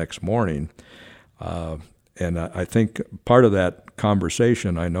 D.C. the next morning, and I think part of that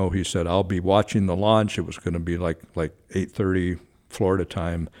conversation, I know he said, I'll be watching the launch. It was going to be like 8:30 Florida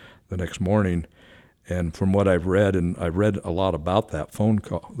time the next morning. And from what I've read, and I've read a lot about that phone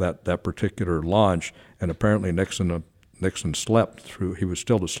call, that particular launch, and apparently Nixon slept through. He was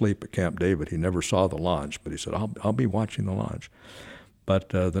still asleep at Camp David. He never saw the launch, but he said, I'll be watching the launch. But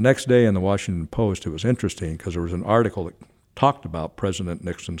the next day in the Washington Post, it was interesting because there was an article that talked about President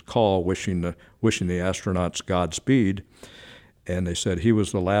Nixon's call, wishing the astronauts Godspeed, and they said he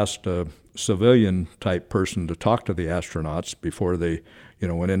was the last civilian-type person to talk to the astronauts before they,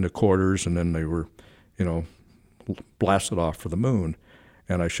 went into quarters, and then they were, blasted off for the moon.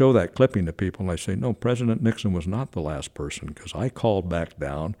 And I show that clipping to people, and I say, no, President Nixon was not the last person, because I called back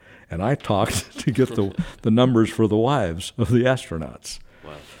down, and I talked to get the numbers for the wives of the astronauts.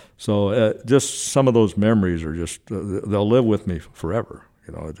 Wow. So just some of those memories are just, they'll live with me forever.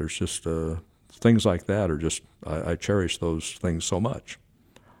 There's just things like that are just, I cherish those things so much.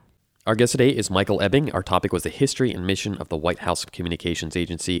 Our guest today is Michael Ebbing. Our topic was the history and mission of the White House Communications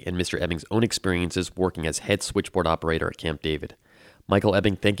Agency and Mr. Ebbing's own experiences working as head switchboard operator at Camp David. Michael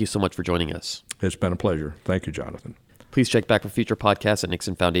Ebbing, thank you so much for joining us. It's been a pleasure. Thank you, Jonathan. Please check back for future podcasts at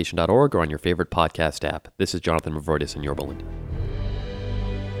nixonfoundation.org or on your favorite podcast app. This is Jonathan Mavroidis in Yorba Linda.